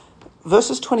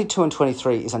 Verses 22 and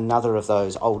 23 is another of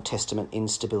those Old Testament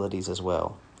instabilities as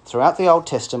well. Throughout the Old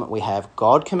Testament, we have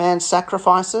God commands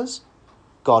sacrifices.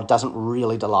 God doesn't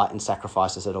really delight in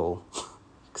sacrifices at all.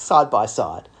 Side by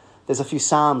side. There's a few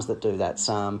Psalms that do that.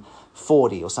 Psalm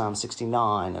 40 or Psalm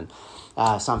 69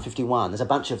 and Psalm 51. There's a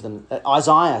bunch of them.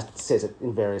 Isaiah says it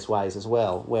in various ways as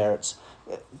well, where it's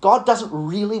God doesn't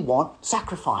really want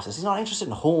sacrifices. He's not interested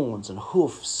in horns and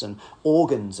hoofs and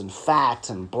organs and fat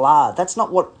and blood. That's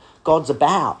not what God's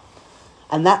about.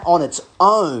 And that on its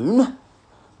own,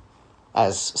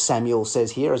 as Samuel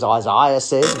says here, as Isaiah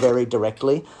says very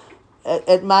directly,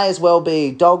 it may as well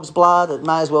be dog's blood. It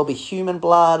may as well be human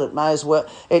blood. It may as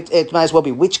well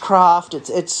be witchcraft.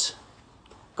 It's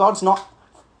God's not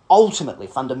ultimately,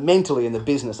 fundamentally in the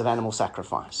business of animal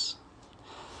sacrifice,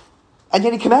 and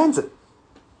yet He commands it.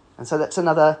 And so that's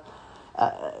another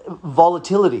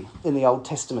volatility in the Old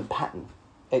Testament pattern.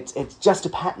 It's just a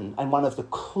pattern, and one of the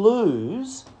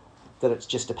clues that it's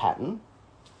just a pattern.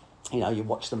 You know, you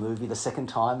watch the movie the second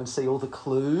time and see all the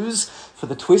clues for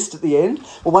the twist at the end.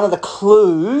 Well, one of the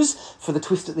clues for the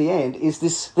twist at the end is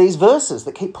these verses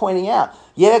that keep pointing out,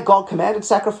 yeah, God commanded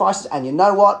sacrifices, and you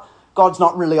know what? God's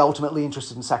not really ultimately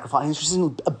interested in sacrifice. He's interested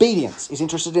in obedience. He's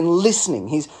interested in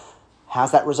listening.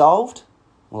 How's that resolved?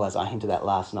 Well, as I hinted at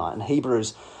last night, and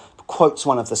Hebrews quotes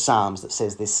one of the Psalms that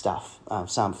says this stuff,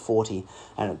 Psalm 40,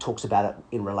 and it talks about it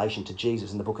in relation to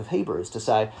Jesus in the book of Hebrews, to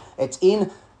say it's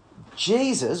in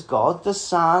Jesus, God the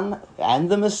Son and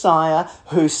the Messiah,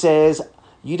 who says,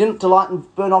 you didn't delight in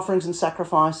burnt offerings and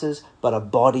sacrifices, but a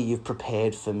body you've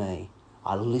prepared for me.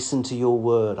 I listen to your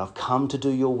word. I've come to do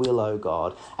your will, O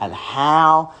God. And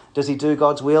how does he do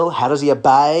God's will? How does he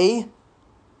obey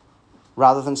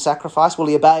rather than sacrifice? Well,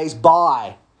 he obeys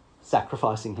by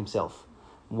sacrificing himself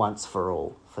once for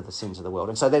all for the sins of the world.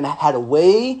 And so then how do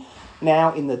we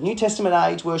now in the New Testament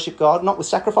age worship God? Not with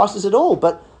sacrifices at all,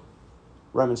 but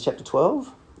Romans chapter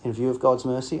 12, in view of God's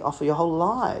mercy, offer your whole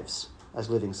lives as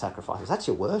living sacrifices. That's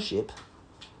your worship.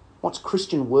 What's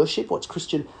Christian worship? What's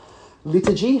Christian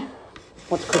liturgy?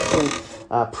 What's Christian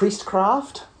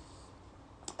priestcraft?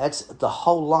 It's the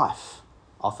whole life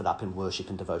offered up in worship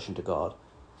and devotion to God.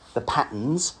 The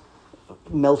patterns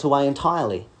melt away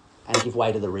entirely and give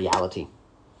way to the reality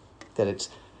that it's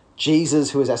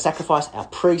Jesus who is our sacrifice, our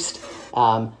priest,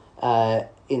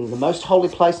 in the most holy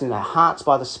place, in our hearts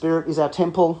by the Spirit is our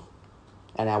temple,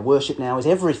 and our worship now is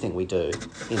everything we do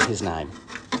in his name.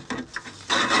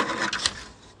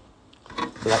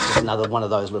 So that's just another one of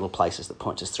those little places that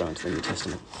points us through into the New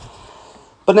Testament.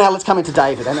 But now let's come into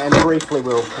David, and briefly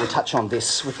we'll touch on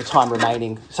this with the time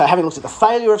remaining. So having looked at the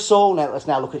failure of Saul, let's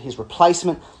now look at his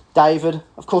replacement, David.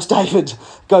 Of course, David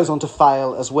goes on to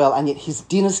fail as well, and yet his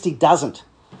dynasty doesn't.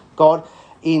 God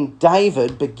in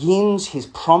David begins his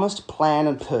promised plan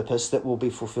and purpose that will be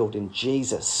fulfilled in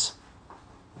Jesus.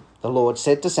 The Lord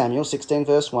said to Samuel, 16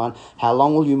 verse 1, how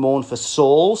long will you mourn for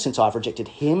Saul, since I've rejected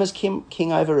him as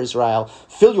king over Israel?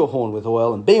 Fill your horn with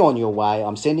oil and be on your way.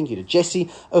 I'm sending you to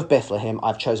Jesse of Bethlehem.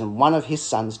 I've chosen one of his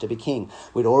sons to be king.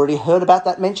 We'd already heard about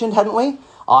that mentioned, hadn't we?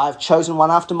 I've chosen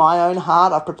one after my own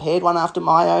heart. I've prepared one after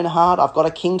my own heart. I've got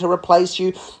a king to replace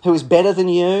you who is better than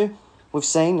you. We've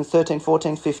seen in 13,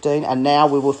 14, 15, and now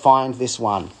we will find this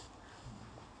one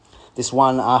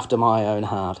after my own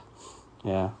heart.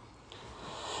 Yeah.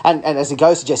 And as he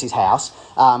goes to Jesse's house,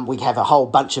 we have a whole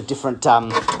bunch of different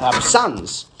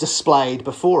sons displayed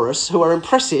before us who are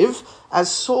impressive, as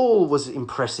Saul was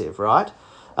impressive, right?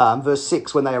 Verse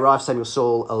 6, when they arrived, Samuel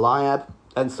saw Eliab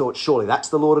and thought, surely that's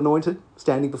the Lord anointed,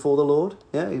 standing before the Lord.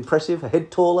 Yeah, impressive, a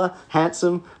head taller,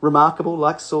 handsome, remarkable,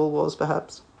 like Saul was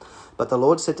perhaps. But the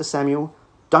Lord said to Samuel,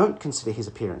 don't consider his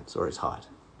appearance or his height.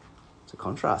 It's a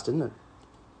contrast, isn't it?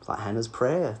 It's like Hannah's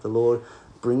prayer. The Lord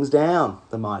brings down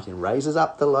the mighty and raises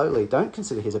up the lowly. Don't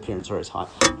consider his appearance or his height.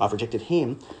 I've rejected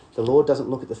him. The Lord doesn't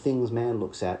look at the things man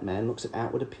looks at. Man looks at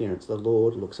outward appearance. The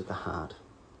Lord looks at the heart.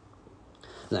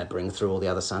 And they bring through all the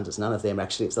other sons. It's none of them,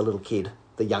 actually. It's the little kid,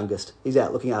 the youngest. He's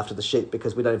out looking after the sheep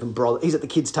because we don't even bother. He's at the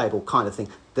kids' table kind of thing.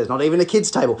 There's not even a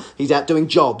kids' table. He's out doing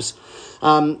jobs.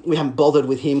 We haven't bothered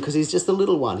with him because he's just the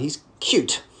little one. He's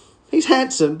cute. He's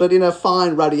handsome, but in a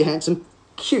fine, ruddy, handsome,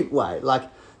 cute way. Like,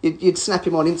 you'd snap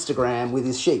him on Instagram with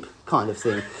his sheep kind of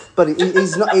thing. But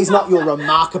he's not your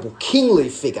remarkable kingly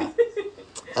figure.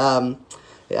 And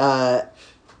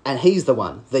he's the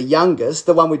one, the youngest,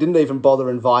 the one we didn't even bother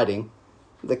inviting,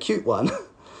 the cute one,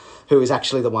 who is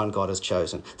actually the one God has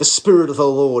chosen. The Spirit of the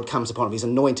Lord comes upon him. He's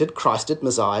anointed, Christed,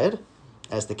 Messiahed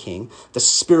as the king. The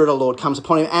Spirit of the Lord comes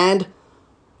upon him and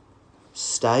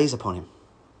stays upon him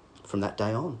from that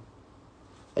day on.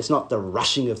 It's not the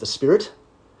rushing of the Spirit,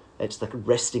 it's the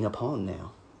resting upon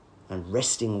now and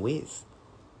resting with.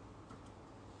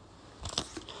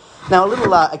 Now, a little,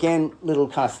 little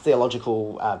kind of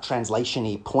theological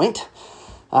translation-y point.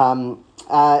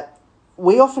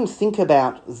 We often think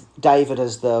about David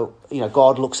as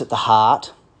God looks at the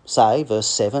heart, say, verse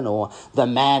 7, or the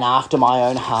man after my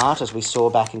own heart, as we saw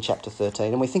back in chapter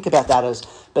 13. And we think about that as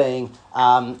being,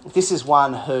 this is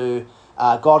one who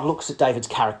God looks at David's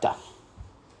character.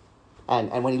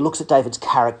 And when he looks at David's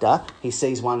character, he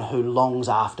sees one who longs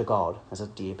after God. As a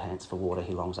deer pants for water,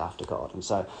 he longs after God. And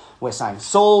so we're saying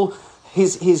Saul,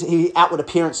 his outward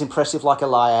appearance impressive like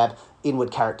Eliab,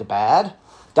 inward character bad.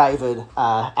 David,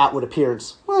 outward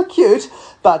appearance, well, cute,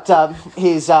 but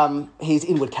his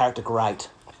inward character great.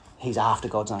 He's after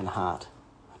God's own heart.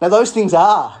 Now, those things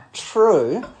are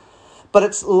true, but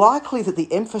it's likely that the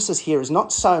emphasis here is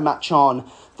not so much on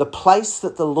the place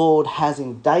that the Lord has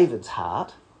in David's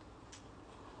heart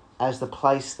as the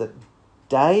place that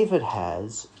David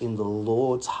has in the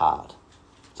Lord's heart.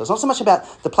 So it's not so much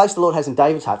about the place the Lord has in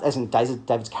David's heart, as in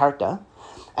David's character,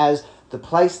 as the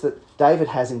place that David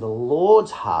has in the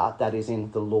Lord's heart, that is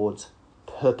in the Lord's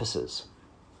purposes.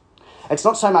 It's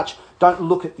not so much, don't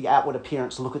look at the outward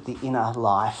appearance, look at the inner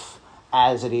life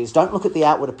as it is. Don't look at the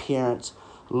outward appearance,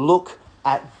 look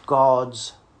at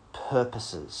God's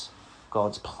purposes,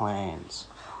 God's plans.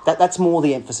 That's more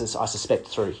the emphasis, I suspect,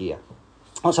 through here.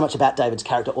 Not so much about David's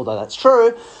character, although that's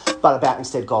true, but about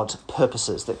instead God's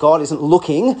purposes. That God isn't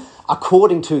looking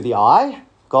according to the eye.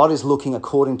 God is looking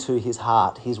according to his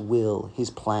heart, his will, his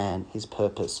plan, his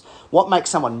purpose. What makes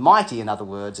someone mighty, in other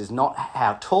words, is not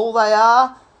how tall they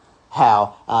are,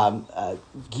 how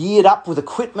geared up with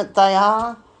equipment they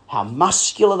are, how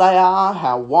muscular they are,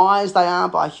 how wise they are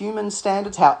by human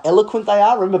standards, how eloquent they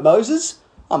are. Remember Moses?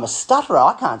 I'm a stutterer,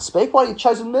 I can't speak. Why have you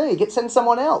chosen me? Send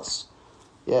someone else.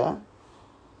 Yeah.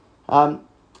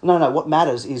 No, what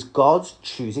matters is God's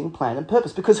choosing plan and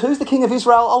purpose. Because who's the king of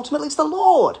Israel? Ultimately, it's the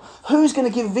Lord. Who's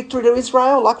going to give victory to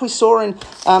Israel? Like we saw in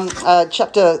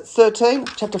chapter 13,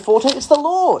 chapter 14, it's the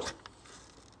Lord.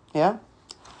 Yeah?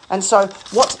 And so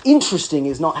what's interesting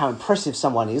is not how impressive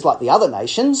someone is like the other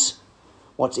nations.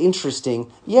 What's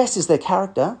interesting, yes, is their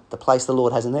character, the place the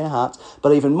Lord has in their hearts,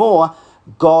 but even more,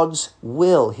 God's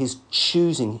will, his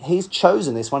choosing. He's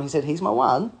chosen this one. He said, he's my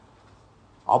one.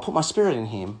 I'll put my Spirit in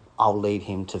him. I'll lead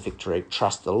him to victory.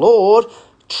 Trust the Lord.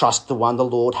 Trust the one the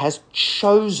Lord has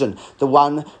chosen. The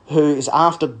one who is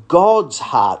after God's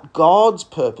heart, God's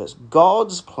purpose,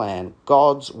 God's plan,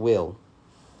 God's will.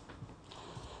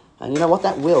 And you know what?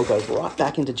 That will goes right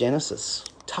back into Genesis,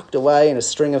 tucked away in a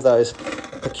string of those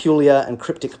peculiar and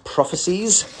cryptic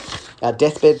prophecies,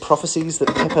 deathbed prophecies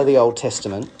that pepper the Old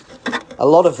Testament. A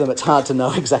lot of them, it's hard to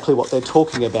know exactly what they're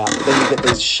talking about, but then you get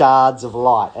these shards of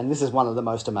light, and this is one of the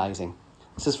most amazing.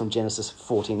 This is from Genesis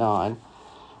 49,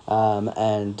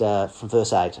 and from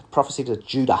verse 8. Prophecy to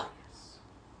Judah,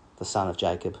 the son of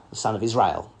Jacob, the son of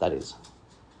Israel, that is.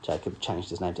 Jacob changed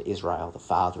his name to Israel, the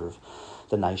father of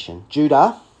the nation.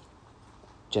 Judah,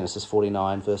 Genesis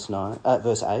 49,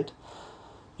 verse 8.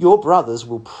 Your brothers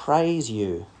will praise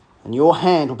you, and your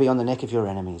hand will be on the neck of your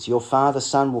enemies. Your father's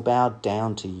son will bow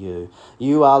down to you.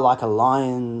 You are like a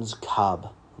lion's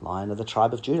cub, lion of the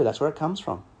tribe of Judah. That's where it comes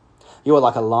from. You are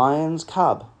like a lion's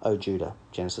cub, O Judah.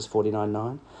 Genesis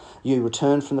 49:9. You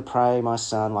return from the prey, my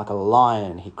son, like a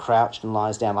lion. He crouched and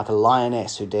lies down, like a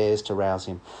lioness who dares to rouse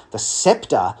him. The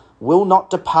scepter will not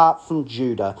depart from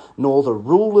Judah, nor the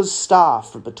ruler's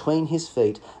staff from between his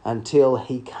feet, until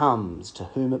he comes to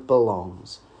whom it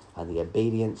belongs. And the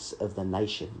obedience of the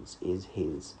nations is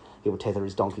his. He will tether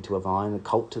his donkey to a vine, the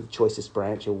colt to the choicest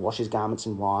branch. He'll wash his garments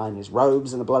in wine, his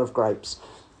robes in the blood of grapes.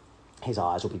 His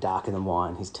eyes will be darker than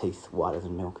wine, his teeth whiter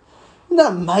than milk. Isn't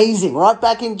that amazing? Right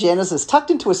back in Genesis, tucked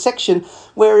into a section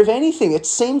where, if anything, it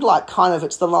seemed like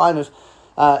it's the line of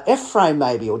Ephraim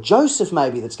maybe, or Joseph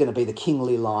maybe, that's going to be the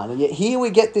kingly line. And yet here we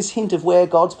get this hint of where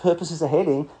God's purposes are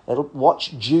heading.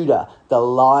 Watch Judah, the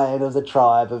lion of the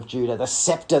tribe of Judah, the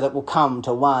scepter that will come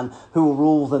to one who will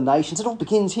rule the nations. It all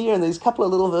begins here in these couple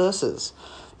of little verses.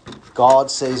 God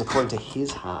sees according to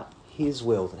his heart, his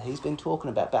will that he's been talking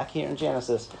about back here in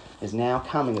Genesis is now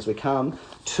coming as we come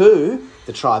to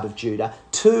the tribe of Judah,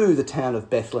 to the town of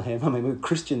Bethlehem. I mean, we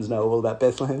Christians know all about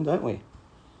Bethlehem, don't we?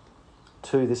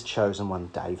 To this chosen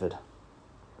one, David.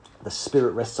 The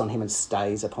Spirit rests on him and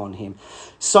stays upon him.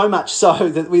 So much so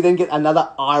that we then get another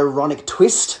ironic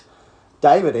twist.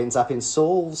 David ends up in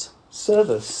Saul's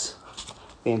service.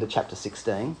 the end of chapter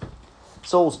 16.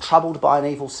 Saul's troubled by an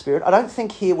evil spirit. I don't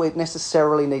think here we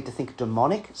necessarily need to think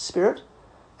demonic spirit.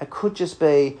 It could just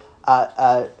be,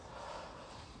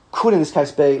 could in this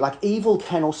case be, like evil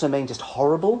can also mean just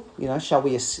horrible. You know, shall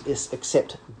we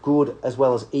accept good as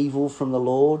well as evil from the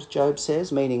Lord, Job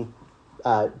says, meaning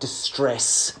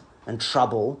distress and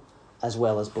trouble as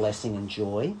well as blessing and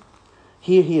joy.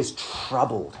 Here he is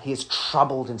troubled. He is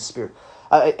troubled in spirit.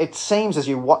 It seems as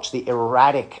you watch the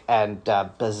erratic and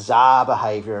bizarre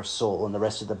behaviour of Saul in the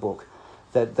rest of the book,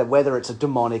 that whether it's a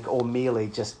demonic or merely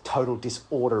just total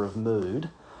disorder of mood,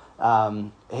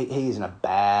 he is in a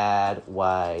bad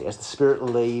way. As the spirit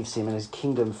leaves him and his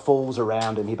kingdom falls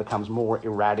around him, he becomes more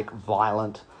erratic,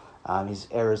 violent. His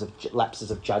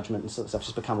lapses of judgment and sort of stuff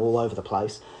just become all over the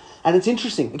place. And it's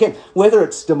interesting, again, whether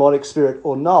it's demonic spirit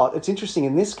or not, it's interesting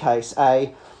in this case,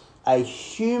 a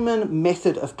human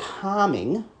method of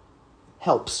calming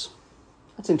helps.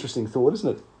 That's an interesting thought,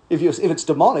 isn't it? If it's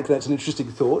demonic, that's an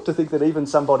interesting thought, to think that even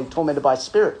somebody tormented by a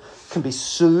spirit can be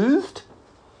soothed,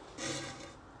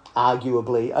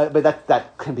 arguably. But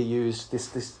that can be used.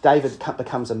 This David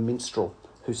becomes a minstrel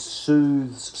who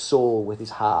soothes Saul with his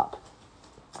harp.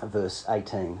 Verse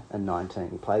 18 and 19.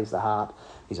 He plays the harp.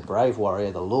 He's a brave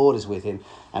warrior. The Lord is with him.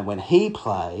 And when he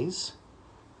plays,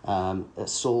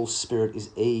 Saul's spirit is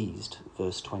eased.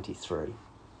 Verse 23.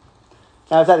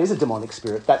 Now, if that is a demonic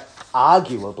spirit, that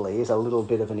arguably is a little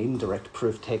bit of an indirect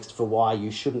proof text for why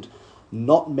you shouldn't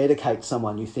not medicate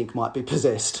someone you think might be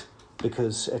possessed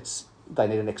because they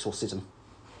need an exorcism.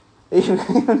 Even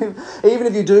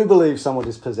if you do believe someone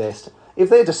is possessed, if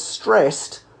they're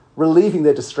distressed, relieving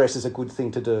their distress is a good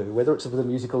thing to do, whether it's with a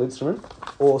musical instrument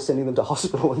or sending them to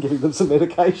hospital and giving them some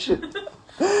medication.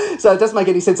 So it doesn't make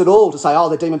any sense at all to say,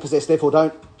 they're demon-possessed, therefore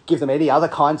don't give them any other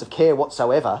kinds of care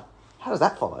whatsoever. How does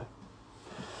that follow?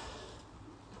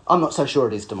 I'm not so sure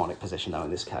it is demonic possession, though,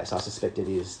 in this case. I suspect it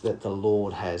is that the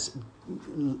Lord has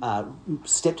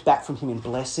stepped back from him in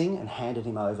blessing and handed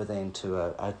him over then to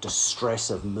a distress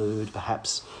of mood,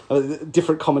 perhaps.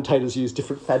 Different commentators use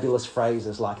different fabulous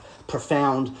phrases like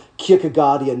profound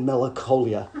Kierkegaardian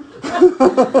melancholia,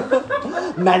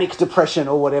 manic depression,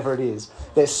 or whatever it is.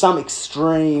 There's some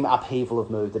extreme upheaval of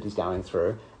mood that he's going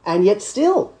through, and yet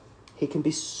still he can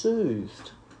be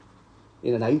soothed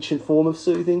in an ancient form of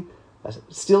soothing.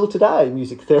 Still today,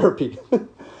 music therapy.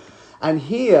 And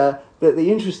here,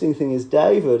 the interesting thing is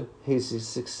David, his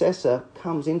successor,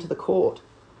 comes into the court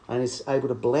and is able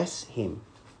to bless him,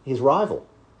 his rival.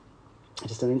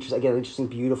 Just an interesting,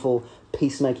 beautiful,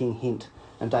 peacemaking hint.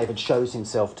 And David shows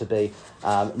himself to be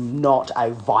not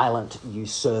a violent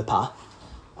usurper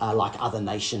like other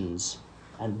nations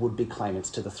and would-be claimants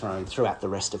to the throne throughout the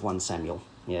rest of 1 Samuel.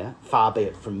 Yeah, far be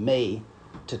it from me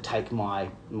to take my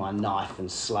knife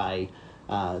and slay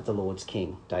the Lord's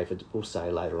king, David will say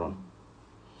later on.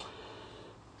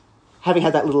 Having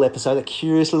had that little episode, that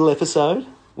curious little episode,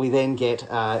 we then get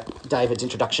David's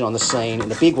introduction on the scene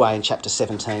in a big way in chapter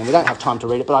 17. We don't have time to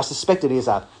read it, but I suspect it is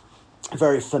a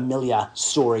very familiar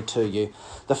story to you.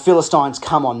 The Philistines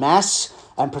come en masse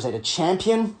and present a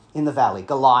champion in the valley,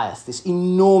 Goliath, this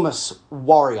enormous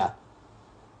warrior.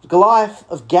 Goliath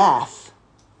of Gath,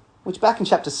 which back in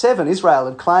chapter 7, Israel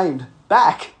had claimed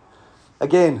back.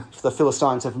 Again, the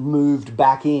Philistines have moved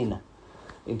back into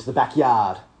the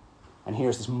backyard. And here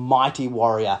is this mighty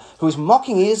warrior who is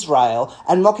mocking Israel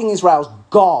and mocking Israel's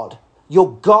God.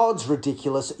 Your God's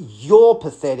ridiculous. You're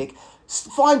pathetic.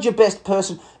 Find your best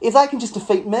person. If they can just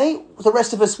defeat me, the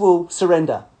rest of us will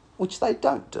surrender, which they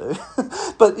don't do.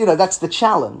 But, that's the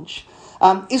challenge.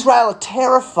 Israel are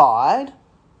terrified.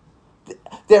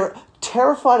 They're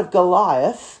terrified of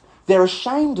Goliath. They're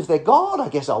ashamed of their God, I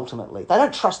guess, ultimately. They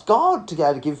don't trust God to be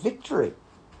able to give victory.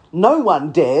 No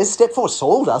one dares step forward.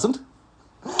 Saul doesn't.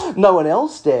 No one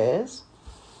else dares.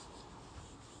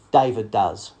 David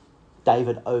does.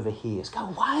 David overhears.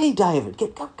 Go away, David.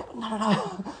 Go.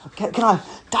 No. Can I?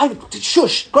 David,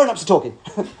 shush. Grown-ups are talking.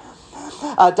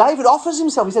 David offers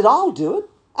himself. He says, I'll do it.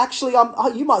 Actually,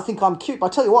 you might think I'm cute, but I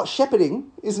tell you what,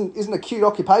 shepherding isn't a cute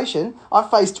occupation. I've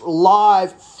faced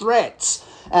live threats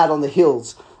out on the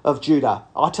hills of Judah.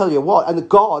 I tell you what, and the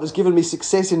God has given me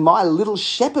success in my little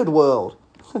shepherd world.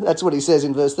 That's what he says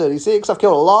in verse 36. I've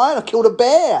killed a lion, I've killed a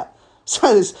bear.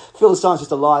 So this Philistine's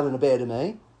just a lion and a bear to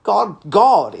me.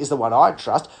 God is the one I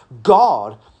trust.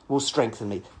 God will strengthen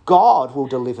me. God will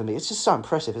deliver me. It's just so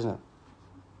impressive, isn't it?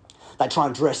 They try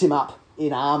and dress him up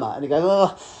in armour, and he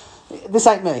goes, this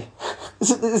ain't me.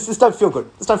 This don't feel good.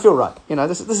 This don't feel right.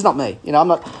 This is not me. I'm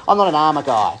not an armour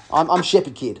guy. I'm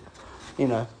shepherd kid.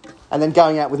 And then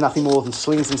going out with nothing more than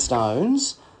slings and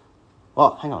stones.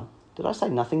 Oh, hang on. Did I say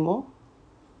nothing more?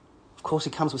 Of course,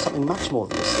 he comes with something much more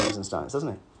than the slings and stones,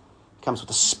 doesn't he? He comes with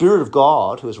the Spirit of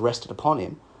God who has rested upon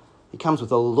him. He comes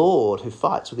with the Lord who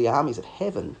fights with the armies of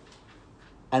heaven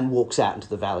and walks out into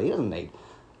the valley. He doesn't need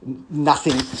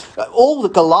nothing. All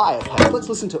that Goliath has. Let's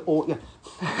listen to all.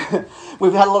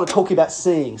 We've had a lot of talking about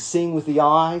seeing with the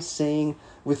eyes, seeing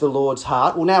with the Lord's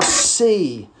heart. Well, now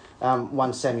see.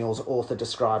 1 Samuel's author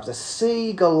describes us.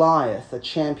 See Goliath, a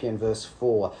champion, verse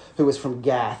 4, who was from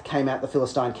Gath, came out the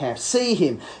Philistine camp. See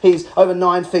him. He's over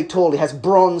 9 feet tall. He has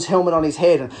bronze helmet on his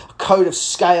head and a coat of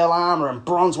scale armour and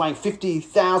bronze weighing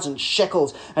 50,000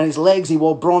 shekels. And his legs he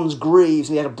wore bronze greaves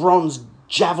and he had a bronze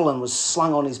javelin was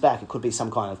slung on his back. It could be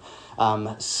some kind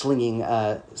of slinging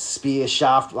spear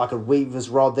shaft like a weaver's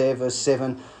rod there, verse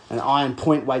 7. An iron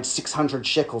point weighed 600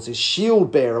 shekels. His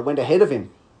shield bearer went ahead of him.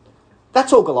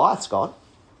 That's all Goliath's got.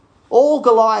 All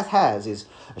Goliath has is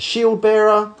a shield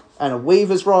bearer and a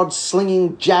weaver's rod,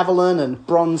 slinging javelin and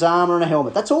bronze armour and a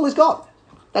helmet. That's all he's got.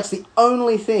 That's the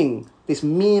only thing this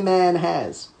mere man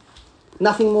has.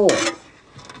 Nothing more.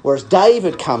 Whereas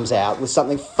David comes out with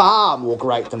something far more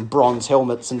great than bronze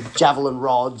helmets and javelin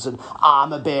rods and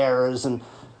armour bearers and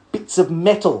bits of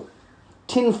metal,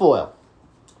 tinfoil.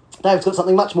 David's got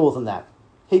something much more than that.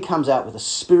 He comes out with the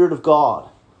Spirit of God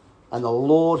and the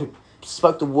Lord who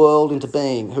spoke the world into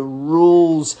being, who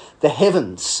rules the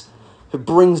heavens, who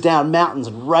brings down mountains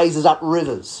and raises up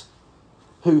rivers,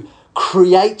 who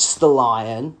creates the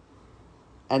lion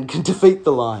and can defeat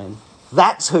the lion.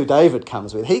 That's who David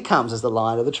comes with. He comes as the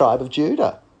Lion of the tribe of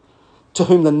Judah, to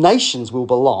whom the nations will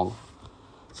belong,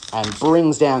 and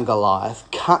brings down Goliath,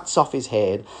 cuts off his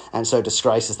head, and so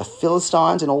disgraces the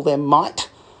Philistines in all their might,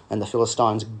 and the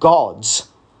Philistines' gods,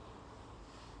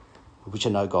 which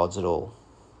are no gods at all.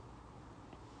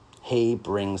 He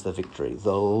brings the victory.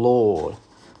 The Lord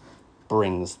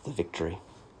brings the victory.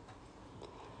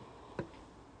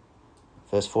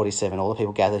 Verse 47, all the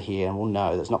people gathered here and will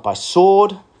know that it's not by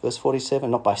sword, verse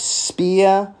 47, not by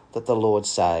spear that the Lord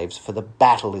saves, for the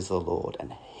battle is the Lord,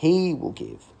 and he will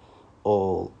give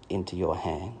all into your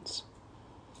hands.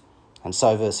 And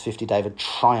so, verse 50, David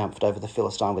triumphed over the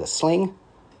Philistine with a sling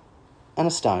and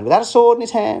a stone. Without a sword in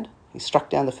his hand, he struck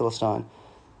down the Philistine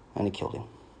and he killed him.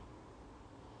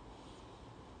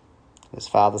 There's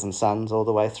fathers and sons all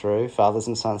the way through. Fathers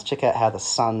and sons. Check out how the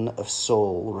son of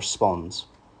Saul responds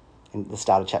in the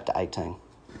start of chapter 18.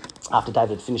 After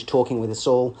David had finished talking with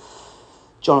Saul,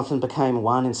 Jonathan became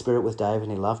one in spirit with David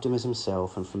and he loved him as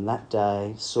himself. And from that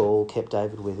day, Saul kept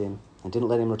David with him and didn't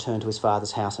let him return to his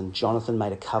father's house. And Jonathan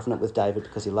made a covenant with David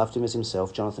because he loved him as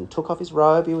himself. Jonathan took off his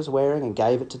robe he was wearing and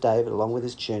gave it to David along with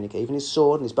his tunic, even his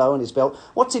sword and his bow and his belt.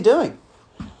 What's he doing?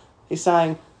 He's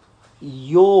saying,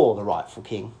 you're the rightful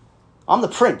king. I'm the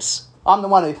prince. I'm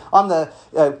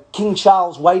the King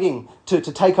Charles waiting to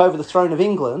take over the throne of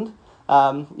England.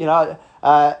 I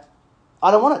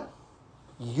don't want it.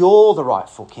 You're the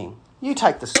rightful king. You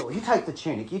take the sword. You take the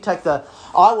tunic. You take the,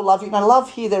 I will love you. Now,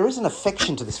 love here, there is an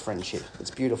affection to this friendship.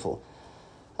 It's beautiful.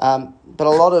 But a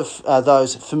lot of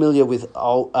those familiar with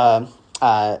the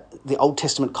Old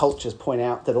Testament cultures point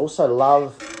out that also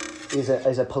love is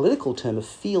a political term of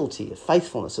fealty, of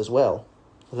faithfulness as well.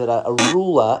 That a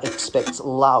ruler expects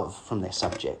love from their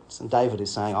subjects. And David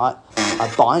is saying,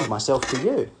 I bind myself to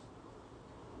you.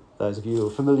 Those of you who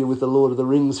are familiar with the Lord of the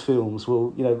Rings films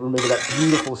will remember that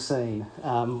beautiful scene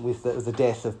with the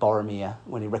death of Boromir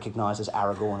when he recognises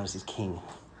Aragorn as his king.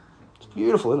 It's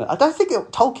beautiful, isn't it? I don't think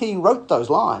Tolkien wrote those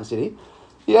lines, did he?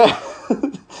 Yeah.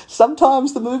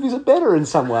 Sometimes the movies are better in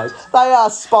some ways. They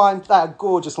are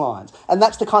gorgeous lines. And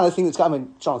that's the kind of thing that's going, I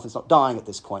mean, Jonathan's not dying at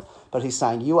this point, but he's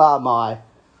saying, you are my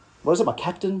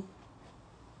captain,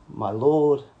 my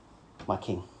lord, my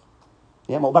king.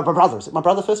 Yeah, my brother. Is it my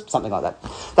brother first? Something like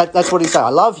that. That's what he's saying. I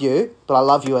love you, but I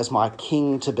love you as my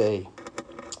king to be.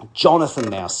 Jonathan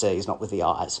now sees, not with the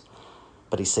eyes,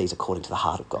 but he sees according to the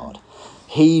heart of God.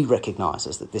 He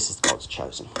recognises that this is God's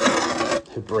chosen,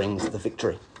 who brings the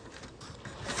victory.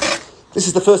 This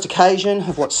is the first occasion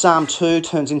of what Psalm 2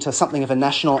 turns into something of a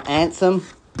national anthem.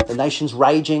 The nation's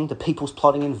raging, the people's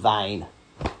plotting in vain.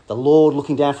 The Lord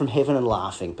looking down from heaven and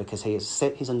laughing because he has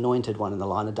set his anointed one in the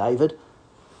line of David,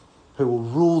 who will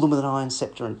rule them with an iron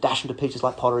sceptre and dash them to pieces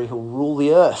like pottery, who will rule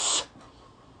the earth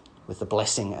with the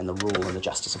blessing and the rule and the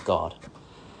justice of God.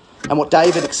 And what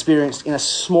David experienced in a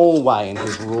small way in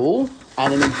his rule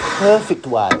and an imperfect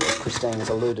way, as Christine has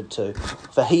alluded to,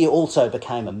 for he also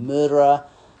became a murderer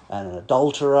and an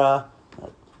adulterer, a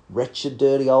wretched,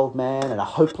 dirty old man and a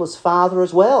hopeless father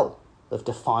as well of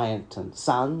defiant and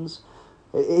sons.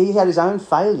 He had his own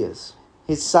failures.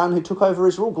 His son who took over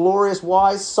his rule, glorious,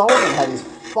 wise Solomon, had his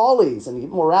follies and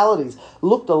immoralities,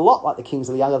 looked a lot like the kings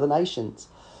of the young other nations.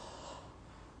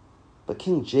 But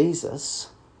King Jesus,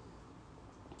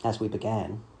 as we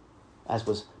began, as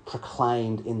was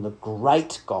proclaimed in the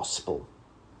great gospel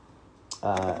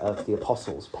of the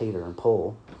apostles, Peter and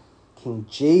Paul, King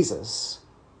Jesus,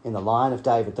 in the line of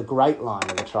David, the great line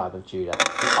of the tribe of Judah,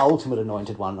 the ultimate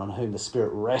anointed one on whom the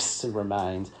Spirit rests and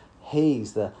remains,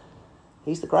 he's the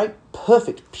great,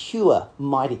 perfect, pure,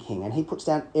 mighty king, and he puts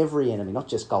down every enemy, not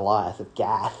just Goliath of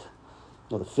Gath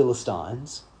or the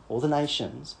Philistines or the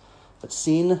nations, but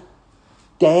sin,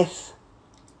 death,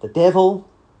 the devil.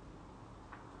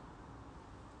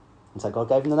 And so God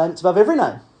gave him the name that's above every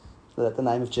name, so that at the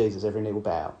name of Jesus every knee will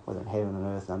bow, whether in heaven and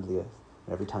earth and under the earth,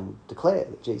 and every tongue declare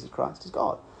that Jesus Christ is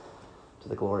God, to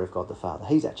the glory of God the Father.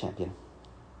 He's our champion.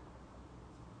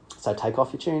 So take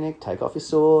off your tunic, take off your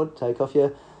sword,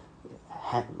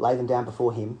 lay them down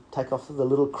before him, take off the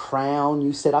little crown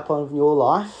you set up on your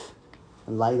life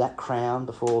and lay that crown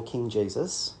before King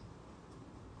Jesus.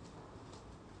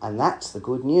 And that's the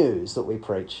good news that we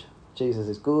preach. Jesus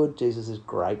is good, Jesus is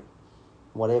great.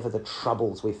 Whatever the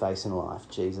troubles we face in life,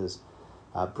 Jesus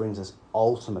brings us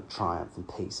ultimate triumph and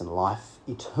peace and life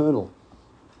eternal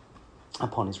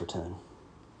upon his return.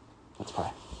 Let's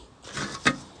pray.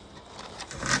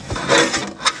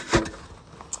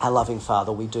 Our loving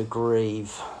Father, we do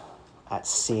grieve at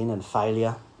sin and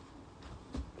failure,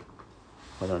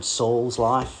 whether in Saul's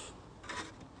life,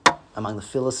 among the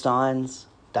Philistines,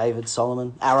 David,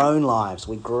 Solomon, our own lives,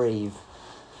 we grieve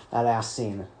at our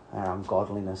sin, our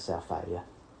ungodliness, our failure.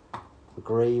 We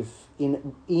grieve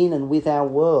in and with our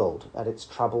world at its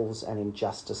troubles and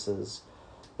injustices,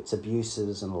 its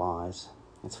abuses and lies,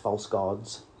 its false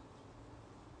gods.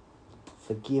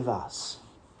 Forgive us.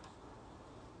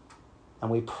 And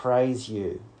we praise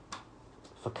you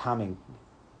for coming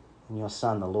in your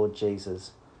Son, the Lord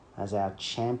Jesus, as our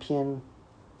champion,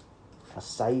 our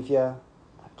Saviour,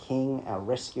 our King, our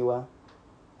rescuer,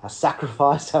 our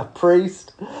sacrifice, our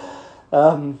priest.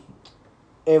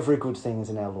 Every good thing is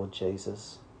in our Lord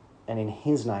Jesus. And in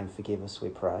his name forgive us, we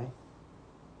pray.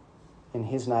 In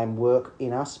his name work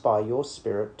in us by your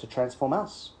Spirit to transform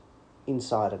us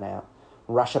inside and out.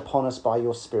 Rush upon us by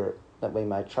your Spirit that we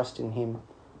may trust in him,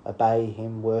 obey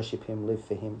him, worship him, live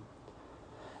for him.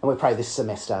 And we pray this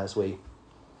semester as we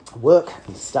work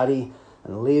and study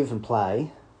and live and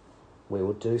play, we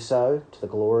will do so to the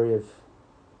glory of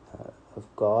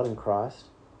God and Christ,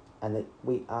 and that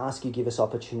we ask you give us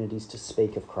opportunities to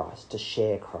speak of Christ, to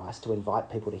share Christ, to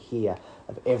invite people to hear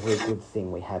of every good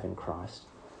thing we have in Christ.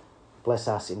 Bless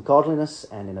us in godliness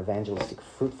and in evangelistic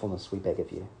fruitfulness, we beg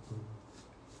of you.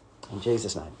 In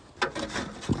Jesus' name,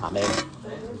 amen.